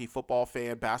University of Kentucky football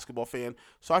fan, basketball fan.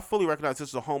 So I fully recognize this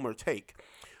is a homer take.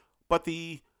 But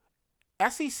the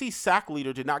SEC sack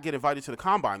leader did not get invited to the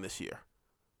combine this year.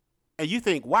 And you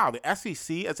think, wow, the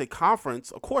SEC as a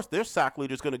conference, of course, their sack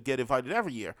leader is going to get invited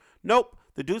every year. Nope.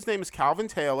 The dude's name is Calvin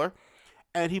Taylor,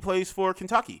 and he plays for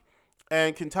Kentucky.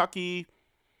 And Kentucky,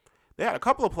 they had a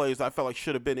couple of players that I felt like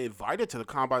should have been invited to the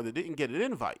combine that didn't get an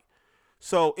invite.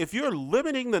 So if you're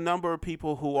limiting the number of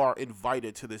people who are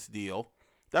invited to this deal,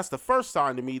 that's the first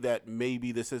sign to me that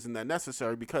maybe this isn't that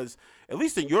necessary because at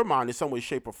least in your mind, in some way,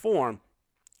 shape, or form,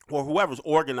 or whoever's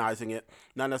organizing it,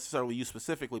 not necessarily you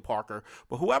specifically, Parker,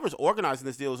 but whoever's organizing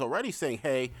this deal is already saying,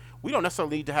 hey, we don't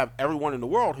necessarily need to have everyone in the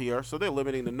world here, so they're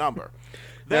limiting the number.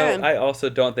 Then, I also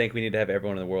don't think we need to have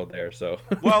everyone in the world there, so.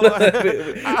 Well,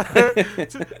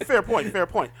 fair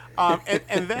point.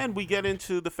 And then we get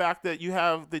into the fact that you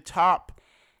have the top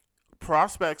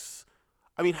prospects.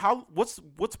 I mean,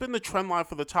 what's been the trend line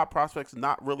for the top prospects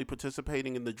not really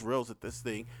participating in the drills at this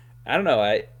thing? I don't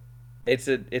know. It's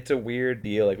a weird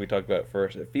deal, like we talked about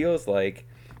first. It feels like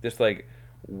this like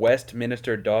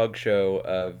Westminster dog show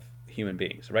of human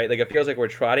beings, right? Like it feels like we're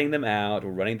trotting them out,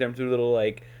 we're running them through little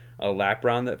like a lap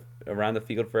around the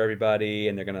field for everybody,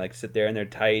 and they're gonna like sit there in their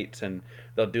tights and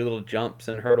they'll do little jumps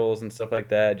and hurdles and stuff like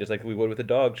that, just like we would with a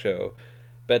dog show.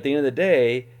 But at the end of the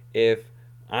day, if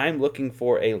I'm looking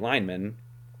for a lineman,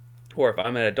 or if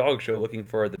I'm at a dog show looking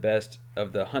for the best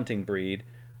of the hunting breed,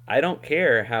 I don't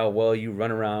care how well you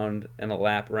run around in a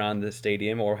lap around the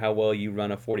stadium or how well you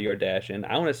run a 40-yard dash in.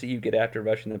 I want to see you get after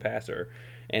rushing the passer.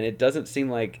 And it doesn't seem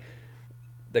like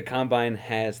the combine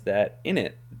has that in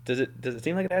it. Does it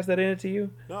seem like it has that in it to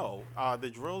you? No. The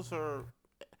drills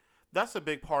that's a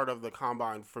big part of the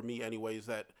combine for me anyways,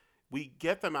 that we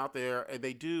get them out there and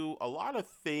they do a lot of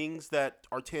things that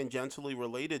are tangentially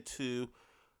related to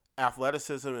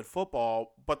athleticism and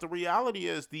football, but the reality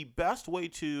is the best way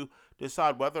to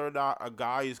decide whether or not a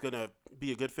guy is going to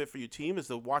be a good fit for your team is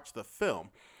to watch the film.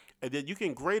 And then you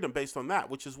can grade them based on that,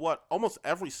 which is what almost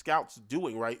every scout's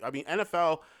doing, right? I mean,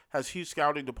 NFL has huge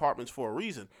scouting departments for a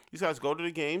reason. These guys go to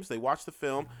the games, they watch the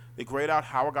film, they grade out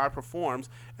how a guy performs,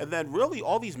 and then really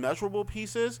all these measurable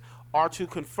pieces are to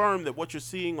confirm that what you're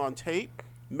seeing on tape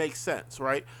makes sense,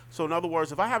 right? So in other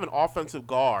words, if I have an offensive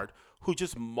guard who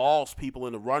just mauls people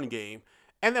in the run game,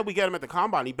 and then we get him at the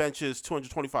combine, he benches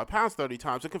 225 pounds 30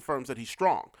 times, it confirms that he's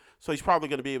strong. So he's probably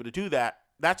going to be able to do that.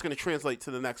 That's going to translate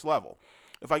to the next level.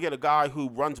 If I get a guy who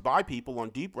runs by people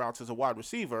on deep routes as a wide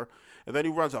receiver, and then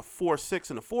he runs a 4.6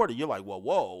 and a 40, you're like, well,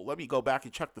 whoa, let me go back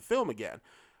and check the film again.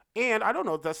 And I don't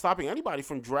know if that's stopping anybody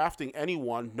from drafting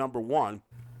anyone, number one.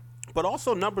 But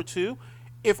also, number two,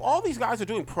 if all these guys are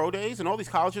doing pro days and all these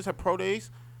colleges have pro days,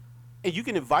 and you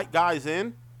can invite guys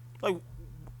in, like,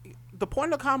 the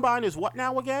point of the combine is what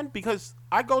now again? Because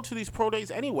I go to these pro days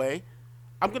anyway.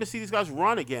 I'm going to see these guys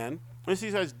run again. I'm going to see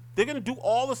these guys, they're going to do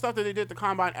all the stuff that they did at the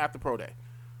combine at the pro day.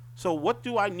 So what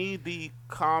do I need the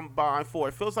combine for?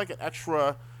 It feels like an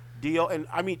extra deal. And,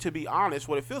 I mean, to be honest,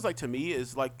 what it feels like to me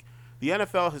is like the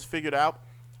NFL has figured out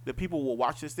that people will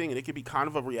watch this thing and it can be kind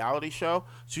of a reality show.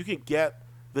 So you can get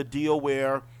the deal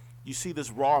where you see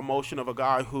this raw emotion of a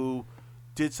guy who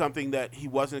did something that he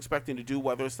wasn't expecting to do,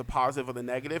 whether it's the positive or the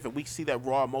negative, and we see that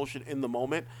raw emotion in the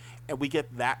moment, and we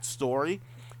get that story.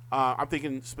 I'm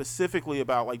thinking specifically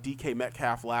about like DK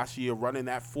Metcalf last year running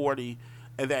that 40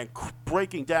 and then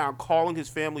breaking down, calling his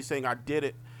family, saying, "I did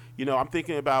it." You know, I'm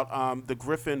thinking about the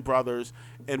Griffin brothers,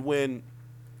 and when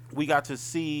we got to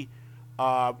see it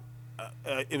was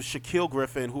Shaquille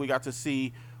Griffin who we got to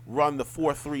see run the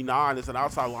 4.39 as an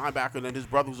outside linebacker, and then his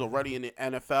brother who's already in the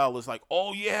NFL is like,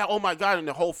 "Oh yeah, oh my God," and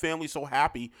the whole family's so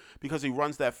happy because he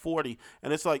runs that 40.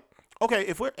 And it's like, okay,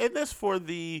 if we're in this for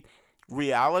the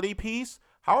reality piece,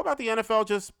 how about the NFL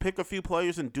just pick a few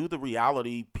players and do the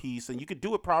reality piece, and you could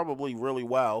do it probably really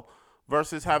well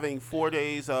versus having 4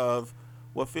 days of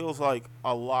what feels like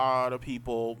a lot of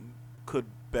people could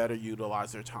better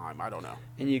utilize their time. I don't know.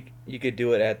 And you could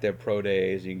do it at their pro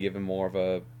days. You can give them more of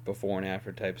a before and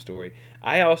after type story.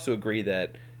 I also agree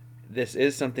that this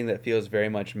is something that feels very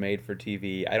much made for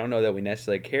TV. I don't know that we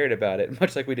necessarily cared about it,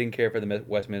 much like we didn't care for the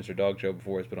Westminster Dog Show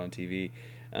before it was put on TV.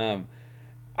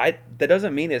 That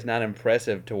doesn't mean it's not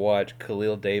impressive to watch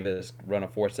Khalil Davis run a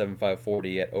 4.75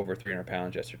 40 at over 300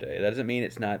 pounds yesterday. That doesn't mean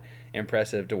it's not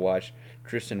impressive to watch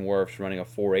Tristan Wirfs running a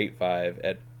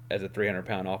 4.85 as a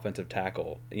 300-pound offensive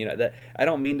tackle. You know, that I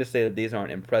don't mean to say that these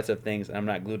aren't impressive things and I'm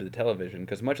not glued to the television,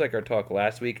 because much like our talk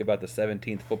last week about the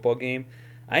 17th football game,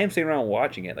 I am sitting around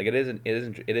watching it. Like it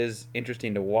is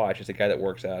interesting to watch as a guy that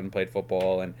works out and played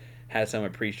football and has some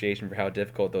appreciation for how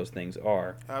difficult those things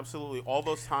are. Absolutely. All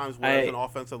those times where as an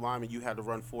offensive lineman you had to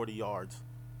run 40 yards.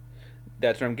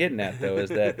 That's what I'm getting at, though, is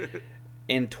that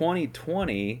in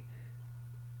 2020,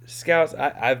 scouts,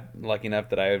 I'm lucky enough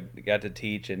that I got to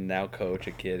teach and now coach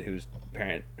a kid whose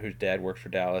dad works for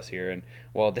Dallas here, and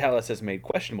while Dallas has made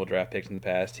questionable draft picks in the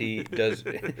past,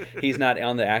 he's not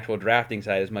on the actual drafting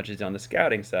side as much as on the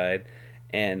scouting side,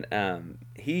 and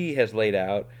he has laid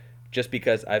out, just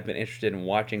because I've been interested in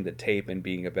watching the tape and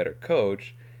being a better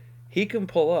coach, he can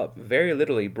pull up, very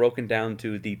literally broken down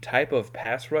to the type of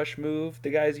pass rush move the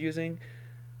guy's using,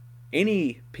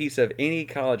 any piece of any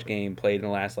college game played in the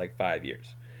last 5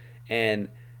 years. And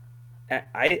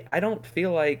I don't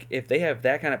feel like if they have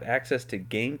that kind of access to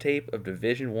game tape of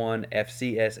Division I,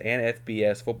 FCS, and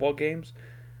FBS football games,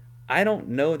 I don't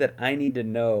know that I need to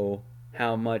know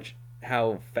how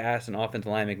fast an offensive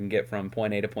lineman can get from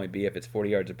point A to point B if it's 40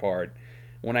 yards apart,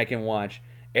 when I can watch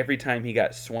every time he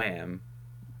got swam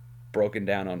broken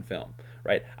down on film,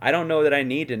 right? I don't know that I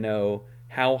need to know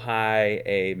how high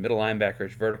a middle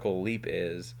linebacker's vertical leap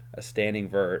is, a standing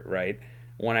vert, right?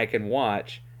 When I can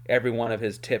watch every one of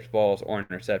his tipped balls or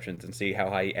interceptions and see how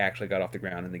high he actually got off the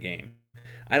ground in the game.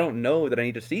 I don't know that I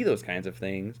need to see those kinds of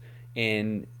things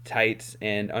in tights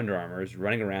and Under Armours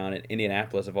running around in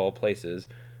Indianapolis of all places,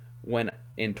 when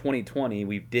in 2020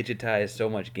 we've digitized so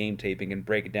much game taping and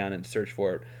break it down and search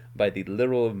for it by the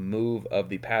literal move of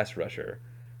the pass rusher.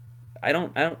 I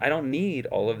don't need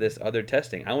all of this other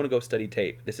testing. I want to go study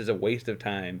tape. This is a waste of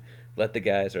time. Let the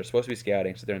guys that are supposed to be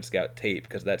scouting sit there and scout tape,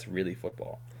 because that's really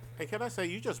football. And can I say,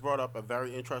 you just brought up a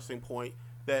very interesting point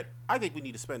that I think we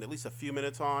need to spend at least a few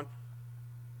minutes on.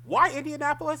 Why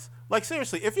Indianapolis? Like,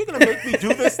 seriously, if you're going to make me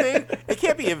do this thing, it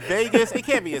can't be in Vegas, it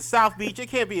can't be in South Beach, it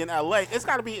can't be in LA. It's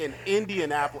got to be in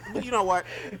Indianapolis. You know what?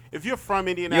 If you're from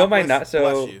Indianapolis, bless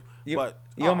you. You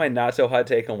know my not so hot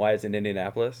take on why it's in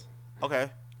Indianapolis? Okay.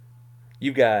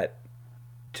 You've got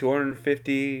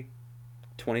 250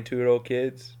 22-year-old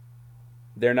kids.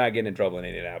 They're not getting in trouble in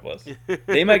Indianapolis.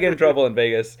 They might get in trouble in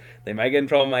Vegas. They might get in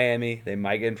trouble in Miami. They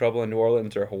might get in trouble in New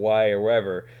Orleans or Hawaii or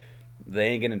wherever. They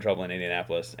ain't getting in trouble in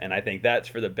Indianapolis, and I think that's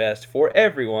for the best for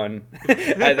everyone.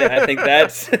 I think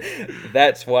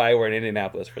that's why we're in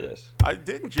Indianapolis for this.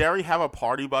 Didn't Jerry have a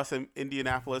party bus in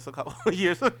Indianapolis a couple of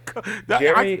years ago?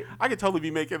 Jerry, I could totally be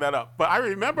making that up, but I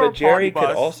remember a Jerry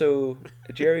party bus.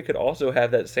 Jerry could also have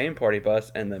that same party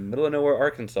bus in the middle of nowhere,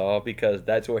 Arkansas, because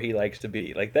that's where he likes to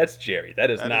be. Like, that's Jerry.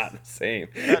 That is not the same.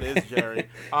 That is Jerry.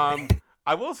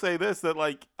 I will say this, that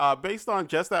based on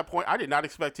just that point, I did not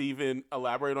expect to even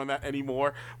elaborate on that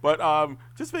anymore. But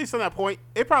just based on that point,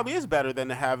 it probably is better than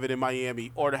to have it in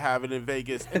Miami or to have it in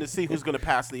Vegas and to see who's going to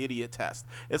pass the idiot test.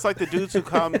 It's like the dudes who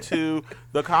come to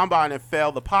the combine and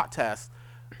fail the pot test.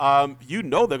 You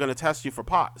know they're going to test you for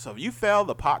pot. So if you fail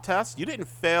the pot test, you didn't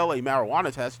fail a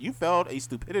marijuana test. You failed a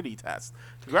stupidity test.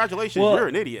 Congratulations, you're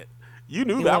an idiot. You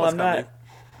knew that was coming.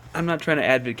 I'm not trying to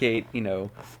advocate,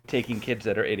 taking kids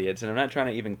that are idiots, and I'm not trying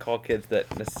to even call kids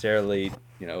that necessarily,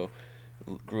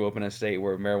 grew up in a state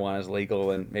where marijuana is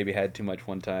legal and maybe had too much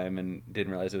one time and didn't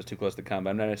realize it was too close to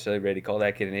combine. I'm not necessarily ready to call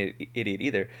that kid an idiot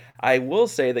either. I will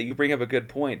say that you bring up a good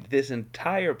point. This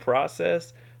entire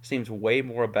process seems way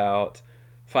more about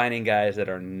finding guys that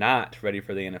are not ready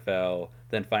for the NFL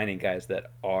than finding guys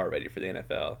that are ready for the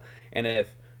NFL. And if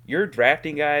you're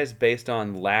drafting guys based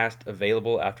on last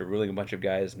available after ruling a bunch of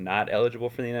guys not eligible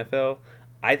for the NFL,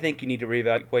 I think you need to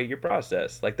reevaluate your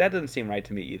process. Like, that doesn't seem right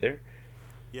to me either.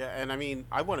 Yeah, and I mean,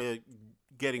 I want to,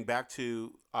 getting back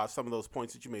to some of those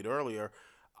points that you made earlier,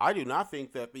 I do not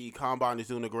think that the Combine is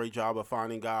doing a great job of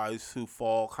finding guys who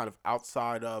fall kind of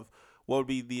outside of what would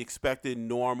be the expected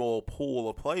normal pool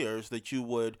of players that you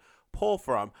would pull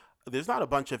from. There's not a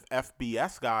bunch of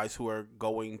FBS guys who are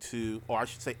going to, or I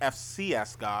should say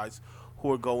FCS guys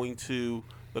who are going to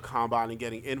the Combine and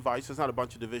getting invites. There's not a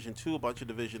bunch of Division II, a bunch of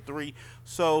Division III.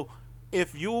 So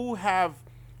if you have,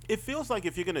 it feels like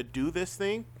if you're going to do this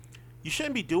thing, you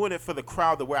shouldn't be doing it for the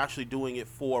crowd that we're actually doing it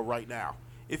for right now.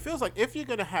 It feels like if you're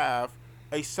going to have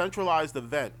a centralized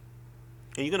event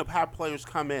and you're going to have players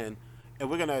come in and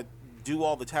we're going to do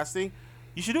all the testing,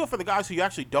 you should do it for the guys who you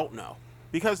actually don't know.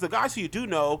 Because the guys who you do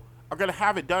know are going to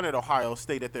have it done at Ohio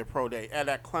State at their pro day, and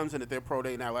at Clemson at their pro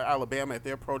day, and at Alabama at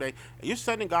their pro day. And you're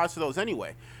sending guys to those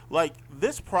anyway. Like,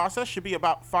 this process should be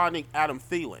about finding Adam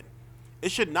Thielen.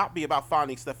 It should not be about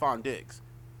finding Stephon Diggs,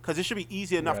 because it should be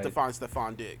easy enough to find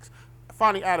Stephon Diggs.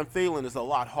 Finding Adam Thielen is a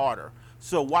lot harder.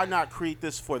 So why not create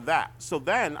this for that? So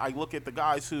then I look at the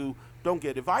guys who don't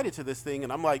get invited to this thing,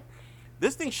 and I'm like,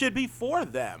 this thing should be for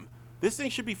them. This thing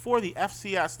should be for the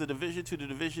FCS, the Division II, the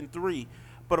Division III.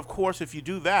 But of course, if you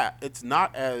do that, it's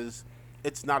not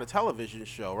a television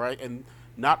show, right? And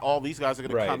not all these guys are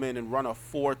going to come in and run a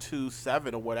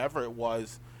 4.27 or whatever it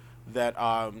was that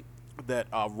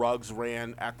Ruggs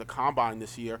ran at the Combine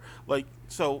this year. Like,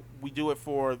 so we do it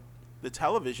for the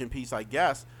television piece, I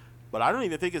guess. But I don't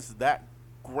even think it's that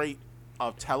great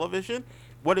of television.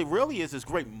 What it really is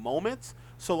great moments.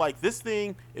 So like this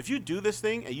thing, if you do this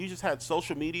thing and you just had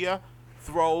social media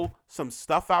throw some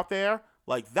stuff out there,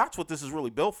 like, that's what this is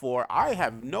really built for. I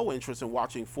have no interest in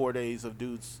watching 4 days of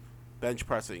dudes bench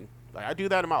pressing. Like, I do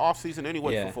that in my off season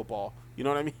anyway for football. You know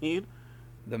what I mean?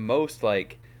 The most,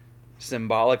 like,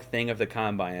 symbolic thing of the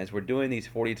Combine is we're doing these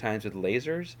 40 times with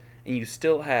lasers, and you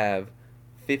still have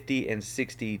 50 and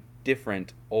 60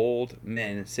 different old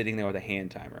men sitting there with a hand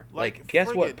timer. Like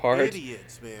guess what parts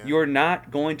idiots, man. You're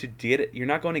not going to get it. You're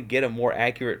not going to get a more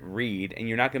accurate read, and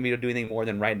you're not going to be able to do anything more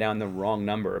than write down the wrong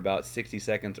number about 60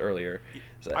 seconds earlier.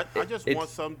 So I just want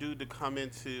some dude to come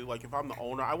into, like, if I'm the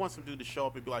owner, I want some dude to show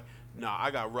up and be like, nah,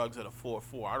 I got Ruggs at a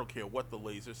 4.4. I don't care what the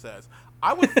laser says.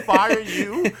 I would fire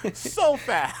you so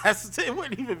fast. It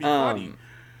wouldn't even be funny.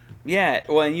 Yeah,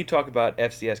 well, and you talk about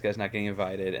FCS guys not getting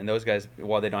invited, and those guys,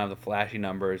 while they don't have the flashy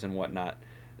numbers and whatnot,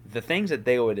 the things that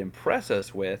they would impress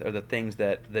us with are the things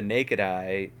that the naked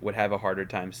eye would have a harder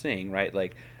time seeing, right?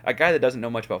 Like, a guy that doesn't know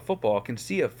much about football can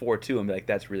see a 4.2 and be like,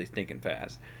 that's really stinking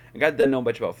fast. A guy that doesn't know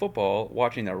much about football,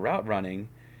 watching their route running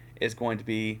is going to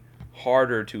be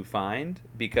harder to find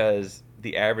because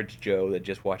the average Joe that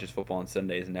just watches football on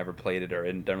Sundays and never played it or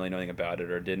doesn't really know anything about it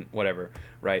or didn't, whatever,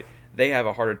 right? They have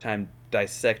a harder time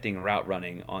dissecting route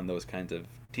running on those kinds of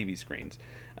TV screens.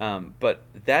 But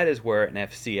that is where an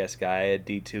FCS guy, a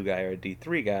D2 guy, or a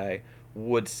D3 guy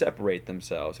would separate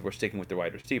themselves, if we're sticking with the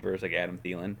wide receivers like Adam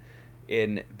Thielen,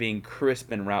 in being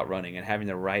crisp in route running and having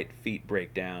the right feet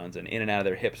breakdowns and in and out of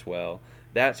their hips well.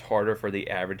 That's harder for the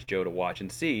average Joe to watch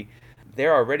and see.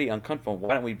 They're already uncomfortable.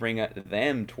 Why don't we bring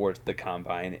them towards the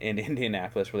Combine in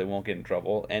Indianapolis where they won't get in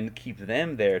trouble and keep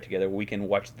them there together where we can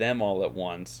watch them all at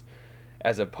once,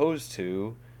 as opposed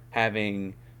to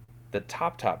having the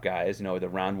top guys, you know, the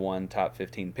round 1, top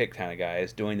 15 pick kind of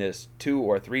guys, doing this 2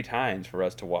 or 3 times for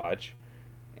us to watch,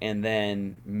 and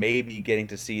then maybe getting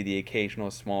to see the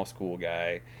occasional small school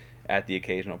guy at the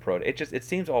occasional pro. It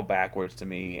seems all backwards to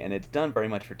me, and it's done very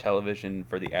much for television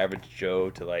for the average Joe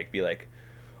to like be like,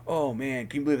 oh man,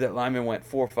 can you believe that lineman went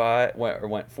 4.5 or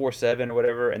went 4.7 or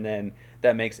whatever, and then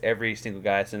that makes every single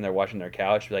guy sitting there watching their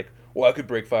couch be like, well, I could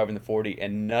break 5 in the 40,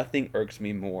 and nothing irks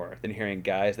me more than hearing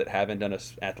guys that haven't done an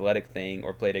athletic thing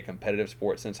or played a competitive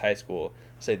sport since high school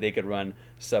say they could run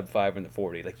sub 5 in the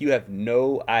 40. Like, you have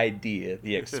no idea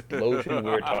the explosion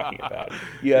we're talking about.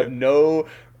 You have no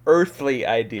earthly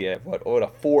idea of what a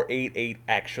 4.88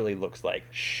 actually looks like.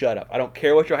 Shut up. I don't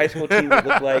care what your high school team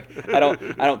looked like. I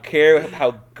don't care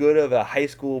how good of a high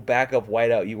school backup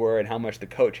wideout you were and how much the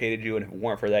coach hated you, and if it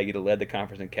weren't for that, you'd have led the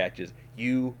conference in catches.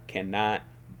 You cannot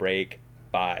break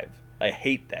 5. I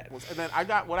hate that. And then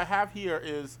what I have here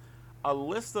is a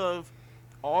list of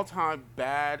all-time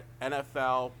bad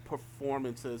NFL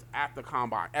performances at the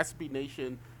Combine. SB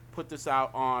Nation put this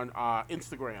out on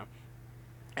Instagram.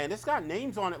 And it's got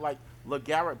names on it like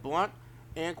LeGarrette Blount,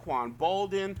 Anquan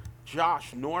Bolden,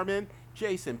 Josh Norman,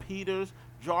 Jason Peters,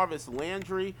 Jarvis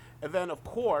Landry, and then, of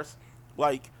course,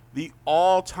 like the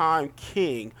all-time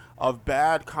king of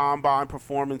bad combine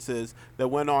performances that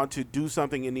went on to do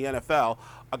something in the NFL,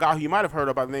 a guy who you might have heard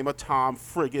of by the name of Tom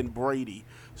friggin' Brady.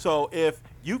 So if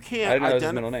you can't I didn't know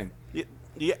his middle name.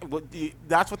 Yeah, well,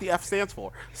 that's what the F stands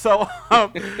for. So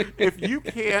if you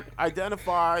can't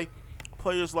identify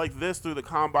players like this through the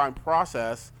combine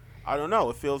process, I don't know.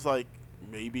 It feels like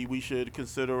maybe we should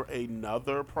consider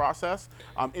another process.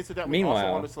 Incidentally, Meanwhile,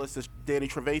 also on this list is Danny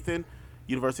Trevathan,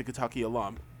 University of Kentucky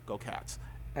alum. Go Cats.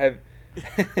 Have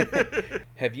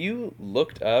you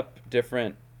looked up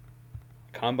different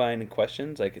combine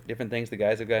questions, like different things the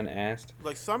guys have gotten asked?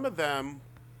 Like some of them,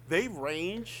 they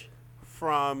range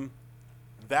from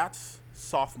that's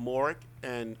sophomoric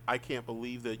and I can't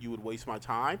believe that you would waste my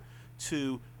time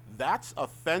to that's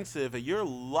offensive and you're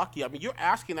lucky. I mean, you're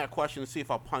asking that question to see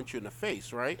if I'll punch you in the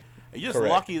face, right? And you're just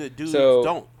Correct. lucky that dudes So,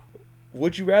 don't.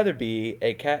 Would you rather be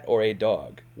a cat or a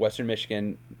dog? Western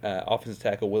Michigan offensive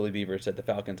tackle Willie Beaver said the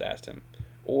Falcons asked him.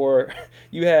 Or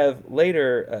you have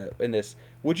later in this,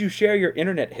 would you share your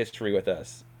internet history with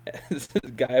us? This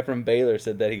guy from Baylor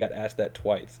said that he got asked that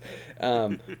twice.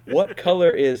 What color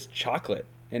is chocolate?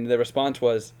 And the response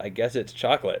was, I guess it's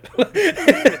chocolate.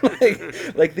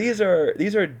 like these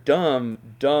are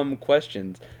dumb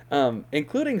questions,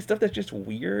 including stuff that's just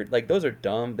weird. Like those are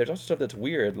dumb. There's also stuff that's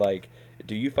weird, like,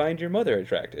 do you find your mother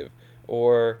attractive?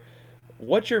 Or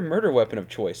what's your murder weapon of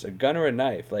choice, a gun or a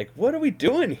knife? Like, what are we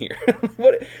doing here?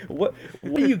 what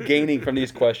are you gaining from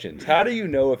these questions? How do you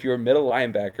know if you're a middle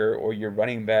linebacker or you're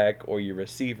running back or you're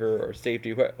receiver or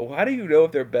safety? How do you know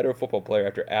if they're a better football player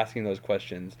after asking those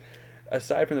questions?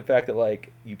 Aside from the fact that,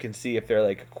 like, you can see if they're,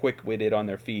 like, quick-witted on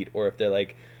their feet, or if they're,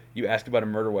 like, you ask about a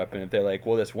murder weapon, if they're like,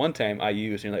 well, this one time I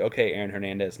used, and you're like, okay, Aaron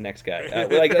Hernandez, next guy.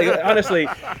 Like, honestly,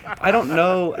 I don't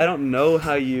know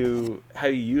how you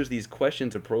use these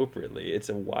questions appropriately. It's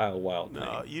a wild thing.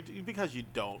 No, because you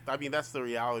don't. I mean, that's the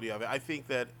reality of it. I think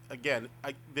that, again,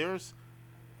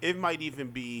 it might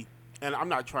even be, and I'm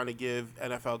not trying to give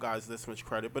NFL guys this much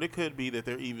credit, but it could be that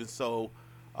they're even so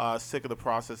sick of the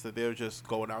process that they're just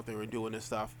going out there and doing this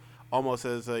stuff almost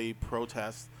as a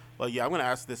protest. Like, yeah, I'm going to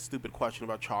ask this stupid question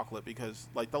about chocolate because,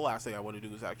 like, the last thing I want to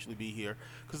do is actually be here.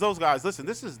 Because those guys, listen,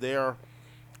 this is their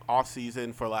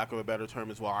off-season, for lack of a better term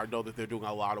as well. I know that they're doing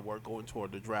a lot of work going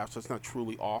toward the draft, so it's not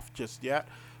truly off just yet.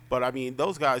 But, I mean,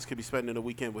 those guys could be spending the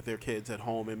weekend with their kids at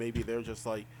home, and maybe they're just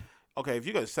like, okay, if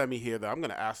you're going to send me here, then I'm going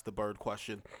to ask the bird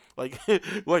question. Like,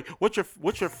 like what's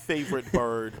your favorite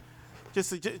bird?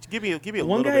 Just give me a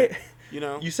little bit, you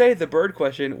know? You say the bird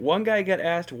question. One guy got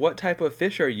asked, what type of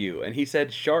fish are you? And he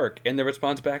said shark. And the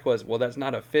response back was, well, that's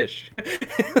not a fish.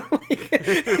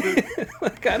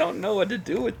 like, I don't know what to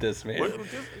do with this, man.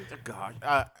 God.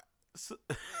 I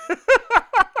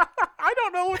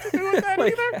don't know what to do with that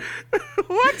either.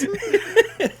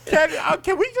 What?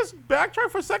 Can we just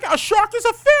backtrack for a second? A shark is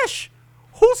a fish.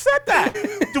 Who said that?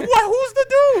 Who's the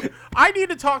dude? I need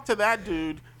to talk to that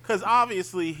dude. Because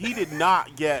obviously he did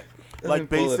not get like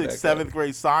basic 7th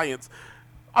grade science.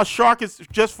 A shark is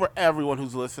just for everyone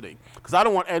who's listening. Because I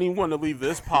don't want anyone to leave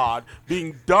this pod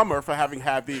being dumber for having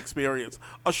had the experience.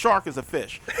 A shark is a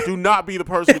fish. Do not be the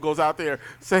person who goes out there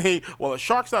saying, well, a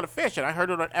shark's not a fish, and I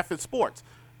heard it on F in Sports.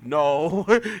 No,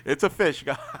 it's a fish,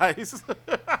 guys.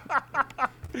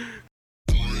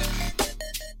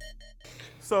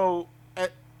 So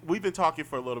we've been talking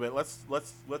for a little bit. Let's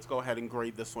go ahead and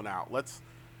grade this one out.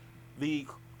 The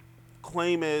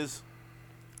claim is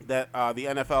that the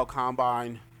NFL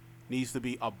Combine needs to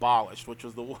be abolished, which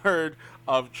was the word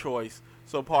of choice.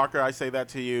 So, Parker, I say that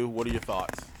to you. What are your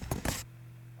thoughts?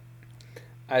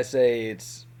 I say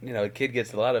it's, a kid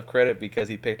gets a lot of credit because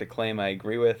he picked a claim I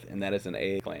agree with, and that is an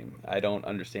A claim. I don't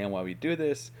understand why we do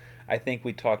this. I think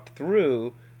we talked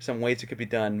through some ways it could be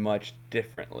done much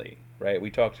differently, right?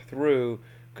 We talked through,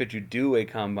 could you do a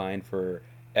combine for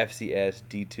FCS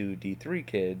D2, D3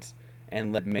 kids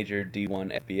and let major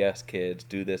D1 FBS kids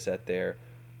do this at their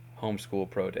homeschool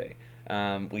pro day?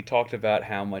 We talked about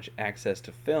how much access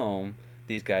to film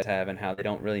these guys have and how they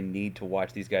don't really need to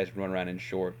watch these guys run around in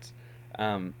shorts.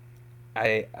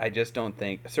 I just don't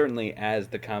think, certainly as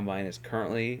the combine is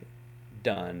currently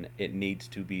done, it needs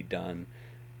to be done.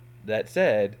 That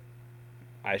said,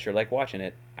 I sure like watching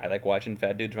it. I like watching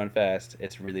fat dudes run fast.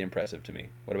 It's really impressive to me.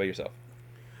 What about yourself?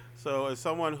 So as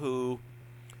someone who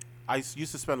I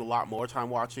used to spend a lot more time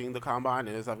watching the combine,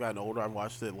 and as I've gotten older, I've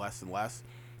watched it less and less.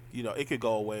 It could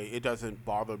go away. It doesn't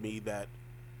bother me that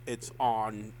it's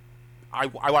on. I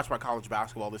watch my college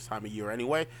basketball this time of year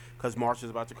anyway because March is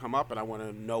about to come up, and I want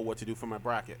to know what to do for my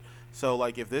bracket. So,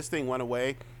 like, if this thing went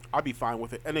away, I'd be fine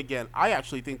with it. And again, I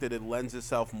actually think that it lends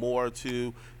itself more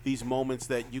to these moments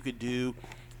that you could do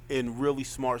in really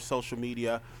smart social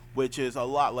media, which is a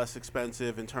lot less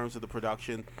expensive in terms of the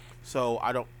production. So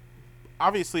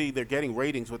obviously they're getting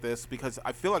ratings with this because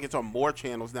I feel like it's on more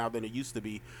channels now than it used to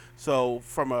be. So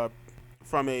from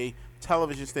a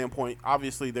television standpoint,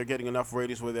 obviously they're getting enough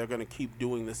ratings where they're going to keep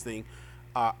doing this thing.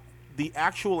 The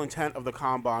actual intent of the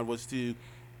Combine was to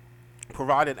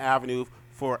provide an avenue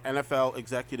for NFL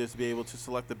executives to be able to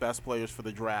select the best players for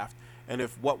the draft. And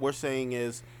if what we're saying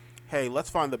is, hey, let's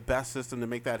find the best system to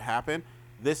make that happen,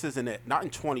 this isn't it. Not in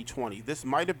 2020. This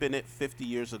might have been it 50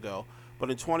 years ago.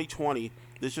 But in 2020,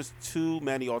 there's just too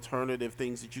many alternative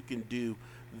things that you can do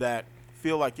that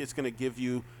feel like it's going to give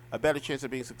you a better chance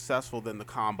of being successful than the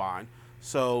Combine.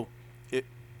 So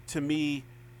to me,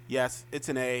 yes, it's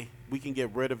an A. We can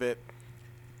get rid of it.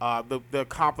 The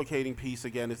complicating piece,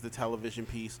 again, is the television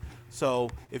piece. So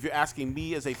if you're asking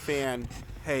me as a fan,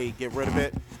 hey, get rid of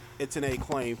it, it's an A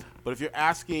claim. But if you're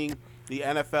asking the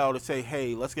NFL to say,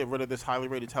 hey, let's get rid of this highly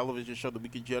rated television show that we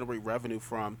can generate revenue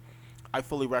from, I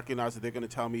fully recognize that they're going to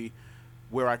tell me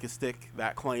where I can stick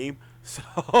that claim.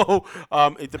 So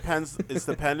it depends. It's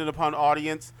dependent upon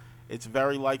audience. It's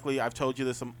very likely, I've told you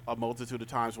this a multitude of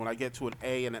times, when I get to an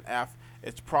A and an F,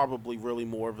 it's probably really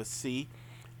more of a C.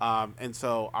 And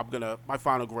so my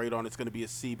final grade on it's going to be a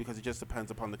C because it just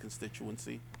depends upon the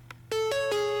constituency.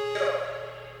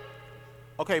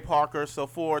 Okay, Parker, so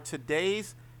for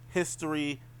today's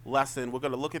history lesson, we're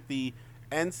going to look at the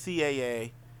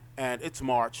NCAA, and it's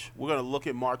March. We're going to look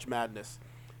at March Madness.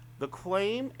 The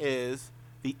claim is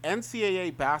the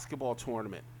NCAA basketball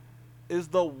tournament is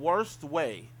the worst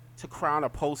way to crown a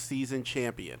postseason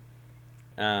champion.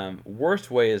 Worst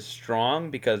way is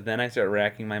strong, because then I start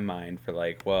racking my mind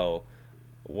for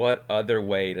what other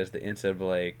way does the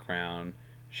NCAA crown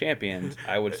champions?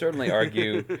 I would certainly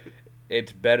argue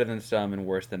it's better than some and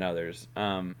worse than others.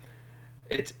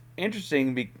 It's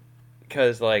interesting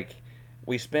because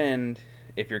we spend,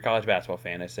 if you're a college basketball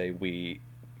fan, I say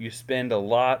you spend a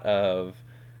lot of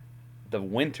the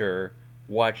winter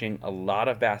watching a lot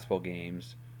of basketball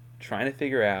games, trying to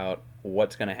figure out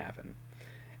what's going to happen.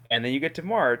 And then you get to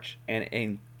March,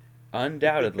 and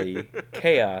undoubtedly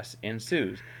chaos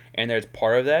ensues. And there's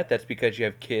part of that's because you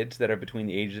have kids that are between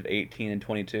the ages of 18 and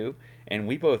 22, and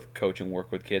we both coach and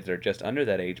work with kids that are just under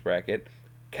that age bracket.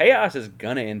 Chaos is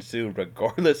going to ensue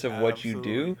regardless of what you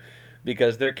do,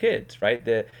 because they're kids, right?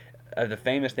 The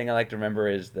famous thing I like to remember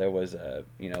is there was a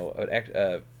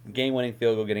game-winning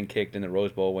field goal getting kicked in the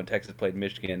Rose Bowl when Texas played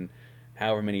Michigan,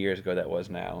 however many years ago that was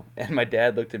now. And my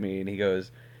dad looked at me and he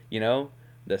goes,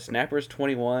 the snapper's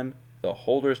 21, the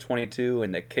holder's 22,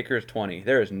 and the kicker's 20.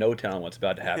 There is no telling what's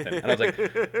about to happen. And I was like,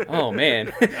 oh,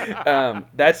 man.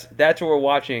 That's what we're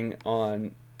watching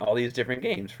on all these different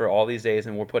games for all these days,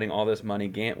 and we're putting all this money,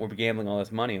 we're gambling all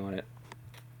this money on it.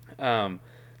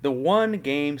 The one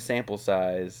game sample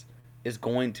size is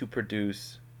going to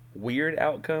produce weird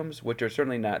outcomes, which are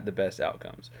certainly not the best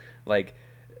outcomes.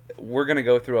 We're going to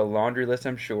go through a laundry list,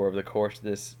 I'm sure, over the course of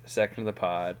this section of the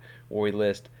pod, where we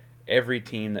list every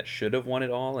team that should have won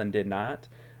it all and did not.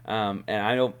 And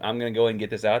I know I'm going to go and get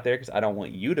this out there because I don't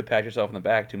want you to pat yourself on the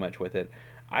back too much with it.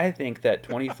 I think that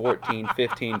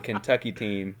 2014-15 Kentucky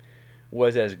team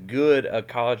was as good a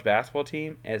college basketball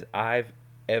team as I've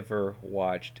ever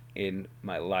watched in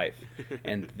my life.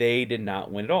 And they did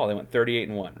not win it all. They went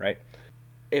 38-1, right?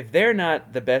 If they're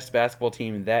not the best basketball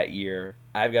team that year,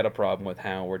 I've got a problem with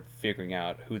how we're figuring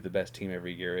out who the best team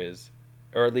every year is.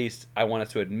 Or at least I want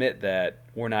us to admit that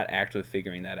we're not actually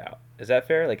figuring that out. Is that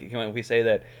fair? If we say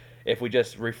that if we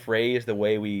just rephrase the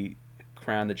way we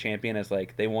crown the champion as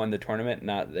they won the tournament,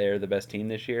 not they're the best team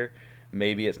this year,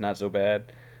 maybe it's not so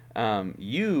bad.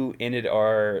 You ended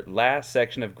our last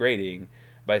section of grading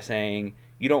by saying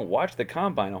you don't watch the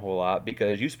Combine a whole lot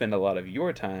because you spend a lot of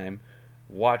your time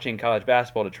watching college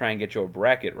basketball to try and get your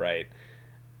bracket right.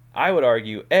 I would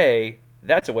argue, A,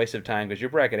 that's a waste of time because your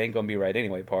bracket ain't going to be right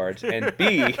anyway, Pards. And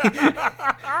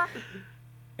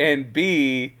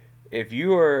B, if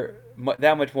you are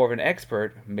that much more of an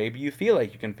expert, maybe you feel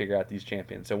like you can figure out these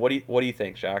champions. So what do you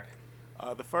think, Jacques?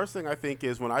 The first thing I think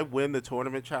is when I win the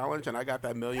tournament challenge and I got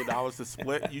that $1 million to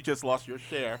split, you just lost your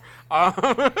share. No,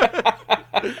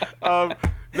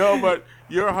 but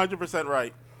you're 100%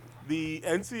 right. The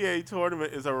NCAA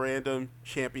tournament is a random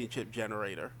championship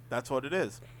generator. That's what it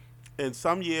is. In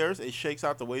some years, it shakes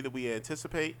out the way that we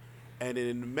anticipate, and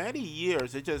in many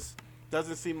years, it just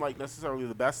doesn't seem like necessarily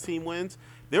the best team wins.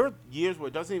 There are years where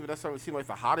it doesn't even necessarily seem like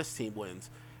the hottest team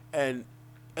wins. And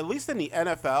at least in the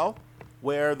NFL,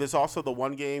 where there's also the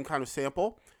one-game kind of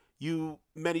sample, you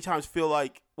many times feel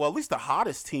like, well, at least the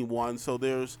hottest team won, so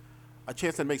there's a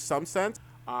chance that makes some sense.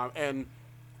 And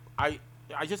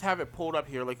I just have it pulled up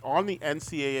here. Like on the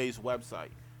NCAA's website,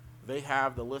 they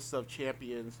have the list of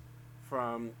champions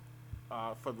from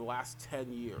for the last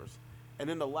 10 years. And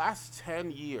in the last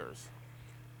 10 years,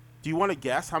 do you want to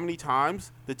guess how many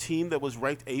times the team that was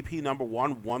ranked AP number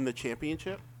 1 won the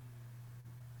championship?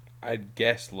 I'd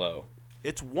guess low.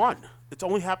 It's one. It's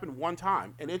only happened one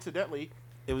time. And incidentally,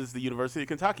 it was the University of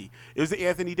Kentucky. It was the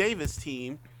Anthony Davis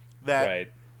team that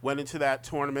went into that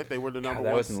tournament. They were the number one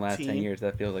team. That was in the last 10 years.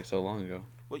 That feels like so long ago.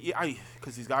 Well, yeah,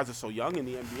 because these guys are so young in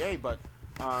the NBA. But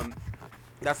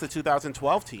that's the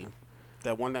 2012 team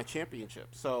that won that championship.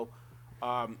 So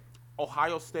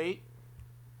Ohio State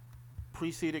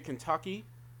preceded Kentucky.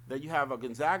 Then you have a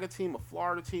Gonzaga team, a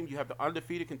Florida team. You have the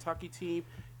undefeated Kentucky team.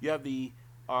 You have the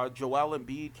Joel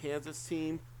Embiid Kansas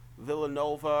team,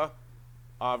 Villanova,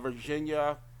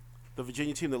 Virginia, the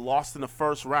Virginia team that lost in the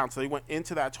first round. So they went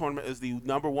into that tournament as the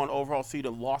number 1 overall seed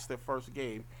and lost their first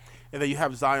game. And then you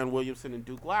have Zion Williamson and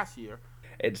Duke last year.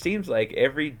 It seems like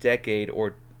every decade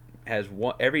has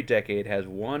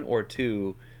one or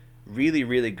two really,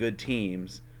 really good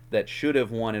teams that should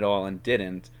have won it all and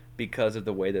didn't because of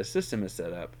the way the system is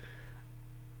set up.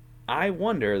 I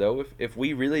wonder, though, if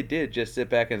we really did just sit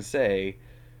back and say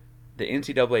the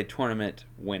NCAA tournament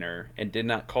winner and did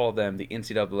not call them the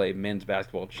NCAA men's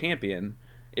basketball champion,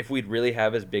 if we'd really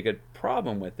have as big a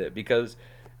problem with it. Because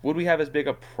would we have as big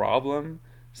a problem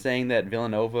saying that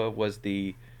Villanova was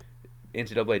the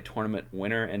NCAA tournament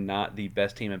winner and not the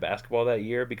best team in basketball that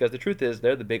year? Because the truth is,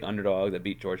 they're the big underdog that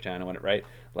beat Georgetown and won it, right?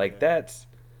 Like, that's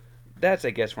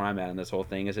I guess where I'm at in this whole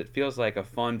thing, is it feels like a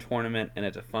fun tournament and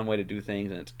it's a fun way to do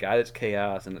things and it's got its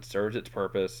chaos and it serves its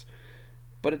purpose,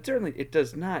 but it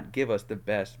does not give us the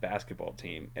best basketball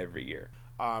team every year.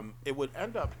 It would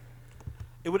end up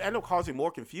causing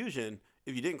more confusion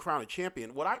if you didn't crown a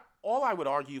champion. All I would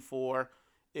argue for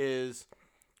is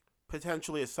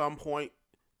potentially at some point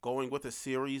going with a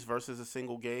series versus a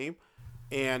single game,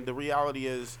 and the reality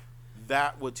is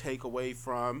that would take away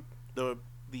from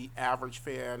the average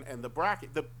fan and the bracket.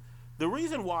 The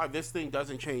reason why this thing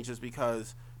doesn't change is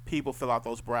because people fill out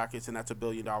those brackets, and that's $1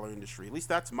 billion industry. At least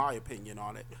that's my opinion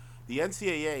on it. The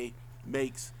NCAA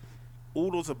makes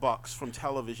oodles of bucks from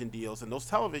television deals, and those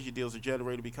television deals are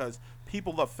generated because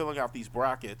people love filling out these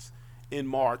brackets in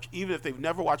March. Even if they've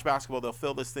never watched basketball, they'll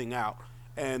fill this thing out,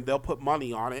 and they'll put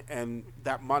money on it, and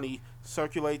that money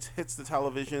circulates, hits the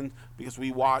television because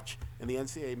we watch, and the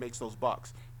NCAA makes those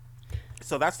bucks.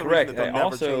 So that's the reason that they'll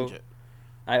never change it.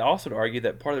 I also would argue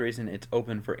that part of the reason it's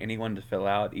open for anyone to fill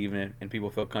out, and people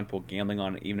feel comfortable gambling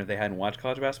on it, even if they hadn't watched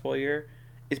college basketball year,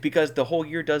 is because the whole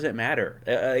year doesn't matter.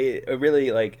 It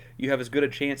really, like, you have as good a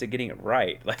chance at getting it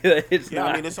right. Like, it's not.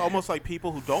 I mean, it's almost like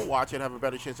people who don't watch it have a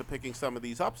better chance of picking some of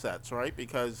these upsets, right?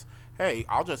 Because, hey,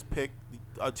 I'll just pick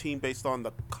a team based on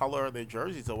the color of their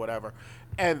jerseys or whatever,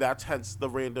 and that's hence the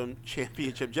random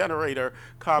championship generator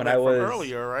comment from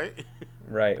earlier, right?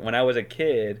 Right. When I was a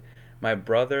kid, my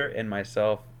brother and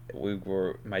myself,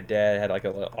 my dad had like a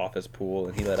little office pool,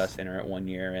 and he let us enter it one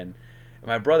year, and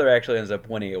my brother actually ends up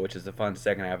winning it, which is the fun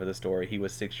second half of the story. He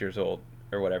was 6 years old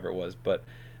or whatever it was, but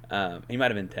he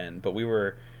might have been 10. But we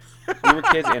were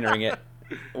kids entering it.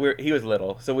 He was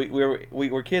little, so we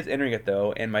were kids entering it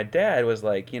though. And my dad was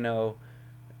like,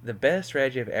 the best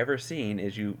strategy I've ever seen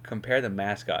is you compare the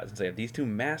mascots and say, if these two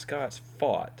mascots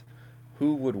fought,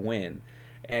 who would win?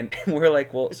 And we're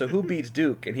like, well, so who beats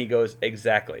Duke? And he goes,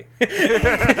 exactly.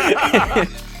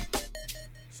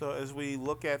 So as we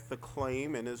look at the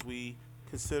claim and as we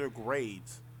consider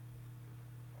grades,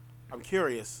 I'm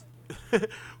curious,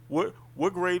 what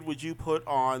grade would you put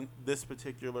on this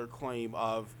particular claim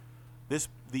of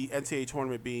the NCAA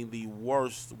tournament being the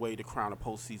worst way to crown a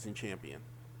postseason champion?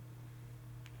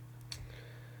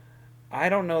 I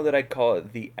don't know that I'd call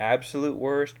it the absolute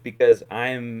worst, because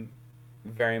I'm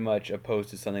very much opposed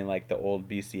to something like the old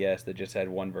BCS that just had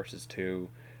 1 versus 2.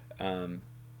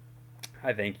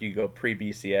 I think you go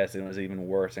pre-BCS and it was even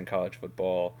worse in college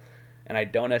football. And I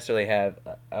don't necessarily have,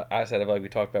 outside of like we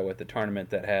talked about with the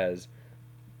tournament that has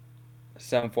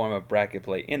some form of bracket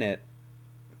play in it,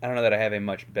 I don't know that I have a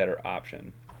much better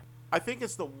option. I think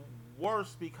it's the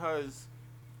worst because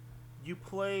you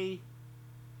play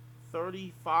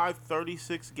 35,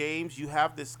 36 games. You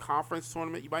have this conference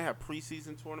tournament. You might have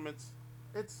preseason tournaments.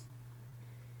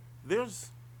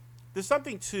 There's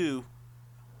something to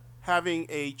having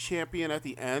a champion at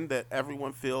the end that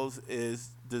everyone feels is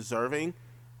deserving,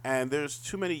 and there's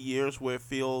too many years where it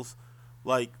feels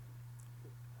like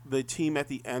the team at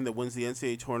the end that wins the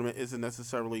NCAA tournament isn't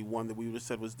necessarily one that we would have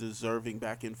said was deserving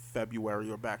back in February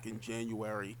or back in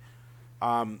January.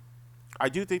 I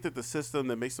do think that the system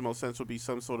that makes the most sense would be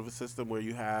some sort of a system where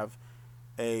you have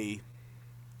a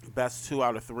best 2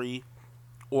 out of 3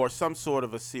 or some sort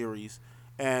of a series.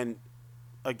 And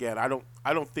again, I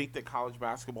don't think that college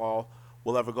basketball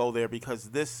will ever go there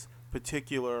because this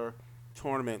particular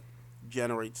tournament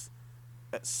generates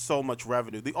so much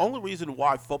revenue. The only reason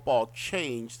why football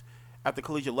changed at the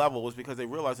collegiate level was because they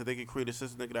realized that they could create a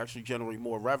system that could actually generate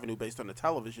more revenue based on the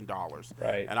television dollars.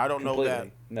 Right. And I don't know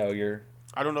that. No,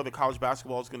 I don't know that college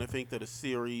basketball is going to think that a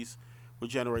series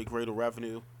would generate greater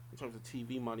revenue in terms of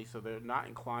TV money, so they're not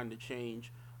inclined to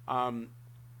change. Oh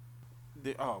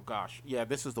gosh, yeah,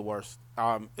 this is the worst.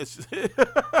 It's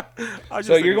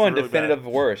so you're going really definitive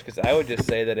bad. Worst because I would just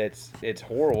say that it's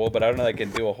horrible, but I don't know that I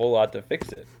can do a whole lot to fix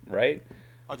it, right?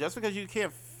 Just because you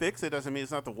can't fix it doesn't mean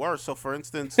it's not the worst. So, for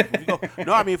instance,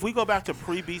 if we go back to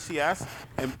pre-BCS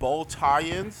and bowl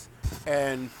tie-ins,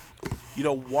 and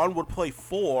one would play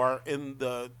 4 in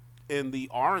the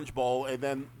Orange Bowl, and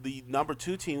then the number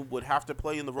 2 team would have to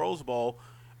play in the Rose Bowl,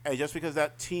 and just because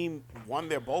that team won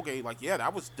their bowl game,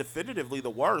 that was definitively the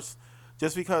worst.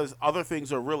 Just because other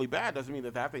things are really bad doesn't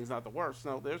mean that thing's not the worst.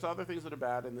 No, there's other things that are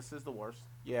bad, and this is the worst.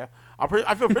 Yeah,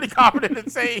 I feel pretty confident in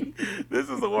saying this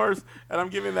is the worst, and I'm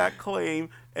giving that claim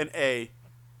an A.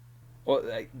 Well,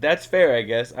 that's fair, I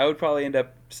guess. I would probably end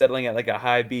up settling at like a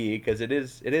high B because it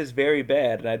is very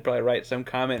bad, and I'd probably write some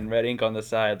comment in red ink on the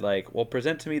side like, "Well,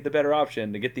 present to me the better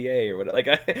option to get the A" or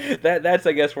whatever. That's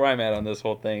I guess where I'm at on this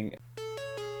whole thing.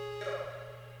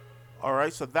 All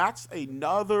right, so that's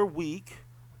another week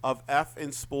of F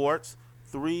in Sports.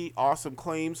 3 awesome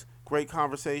claims, great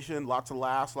conversation, lots of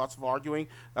laughs, lots of arguing.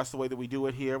 That's the way that we do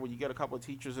it here. When you get a couple of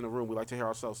teachers in a room, we like to hear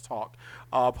ourselves talk.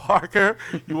 Parker,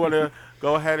 you want to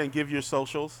go ahead and give your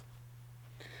socials?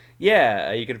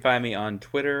 Yeah, you can find me on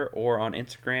Twitter or on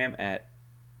Instagram at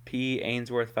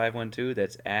PAinsworth512.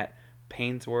 That's at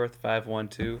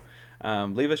Painsworth512.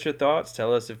 Leave us your thoughts.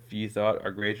 Tell us if you thought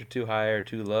our grades are too high or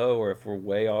too low, or if we're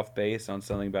way off base on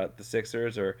something about the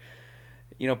Sixers, or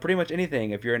pretty much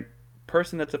anything. If you're a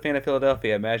person that's a fan of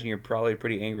Philadelphia, I imagine you're probably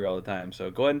pretty angry all the time. So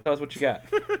go ahead and tell us what you got.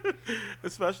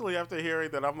 Especially after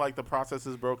hearing that I'm like the process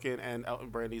is broken and Elton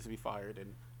Brand needs to be fired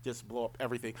and just blow up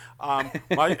everything.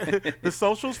 The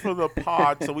socials for the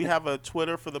pod. So we have a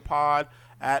Twitter for the pod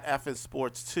at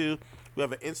FNSports2. We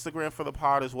have an Instagram for the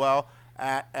pod as well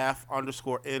at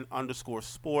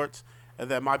F_in_sports.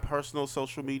 And then my personal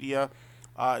social media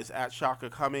is at Shaka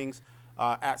Cummings.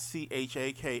 At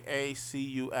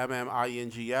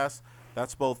CHAKACUMMINGS.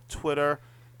 That's both Twitter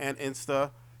and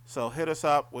Insta. So hit us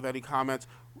up with any comments.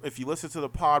 If you listen to the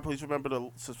pod, please remember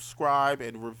to subscribe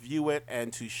and review it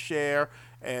and to share.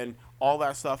 And all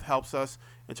that stuff helps us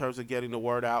in terms of getting the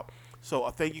word out. So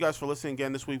thank you guys for listening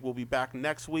again this week. We'll be back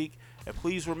next week. And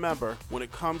please remember, when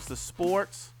it comes to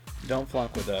sports, don't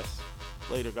flunk with us.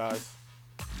 Later, guys.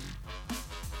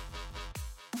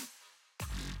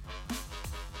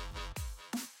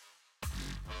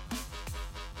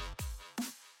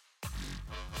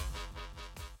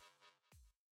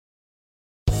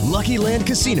 Lucky Land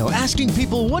Casino, asking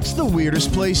people, what's the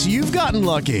weirdest place you've gotten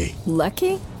lucky?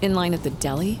 Lucky? In line at the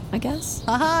deli, I guess?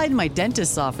 Aha, in my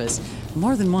dentist's office.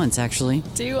 More than once, actually.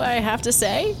 Do I have to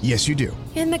say? Yes, you do.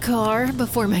 In the car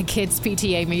before my kids'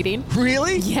 PTA meeting.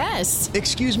 Really? Yes.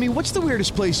 Excuse me, what's the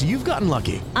weirdest place you've gotten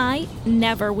lucky? I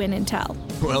never win and tell.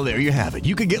 Well, there you have it.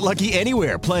 You can get lucky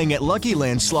anywhere, playing at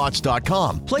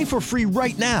LuckyLandSlots.com. Play for free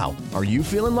right now. Are you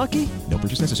feeling lucky? No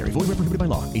purchase necessary. Void where prohibited by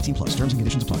law. 18+. Terms and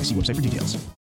conditions apply. See website for details.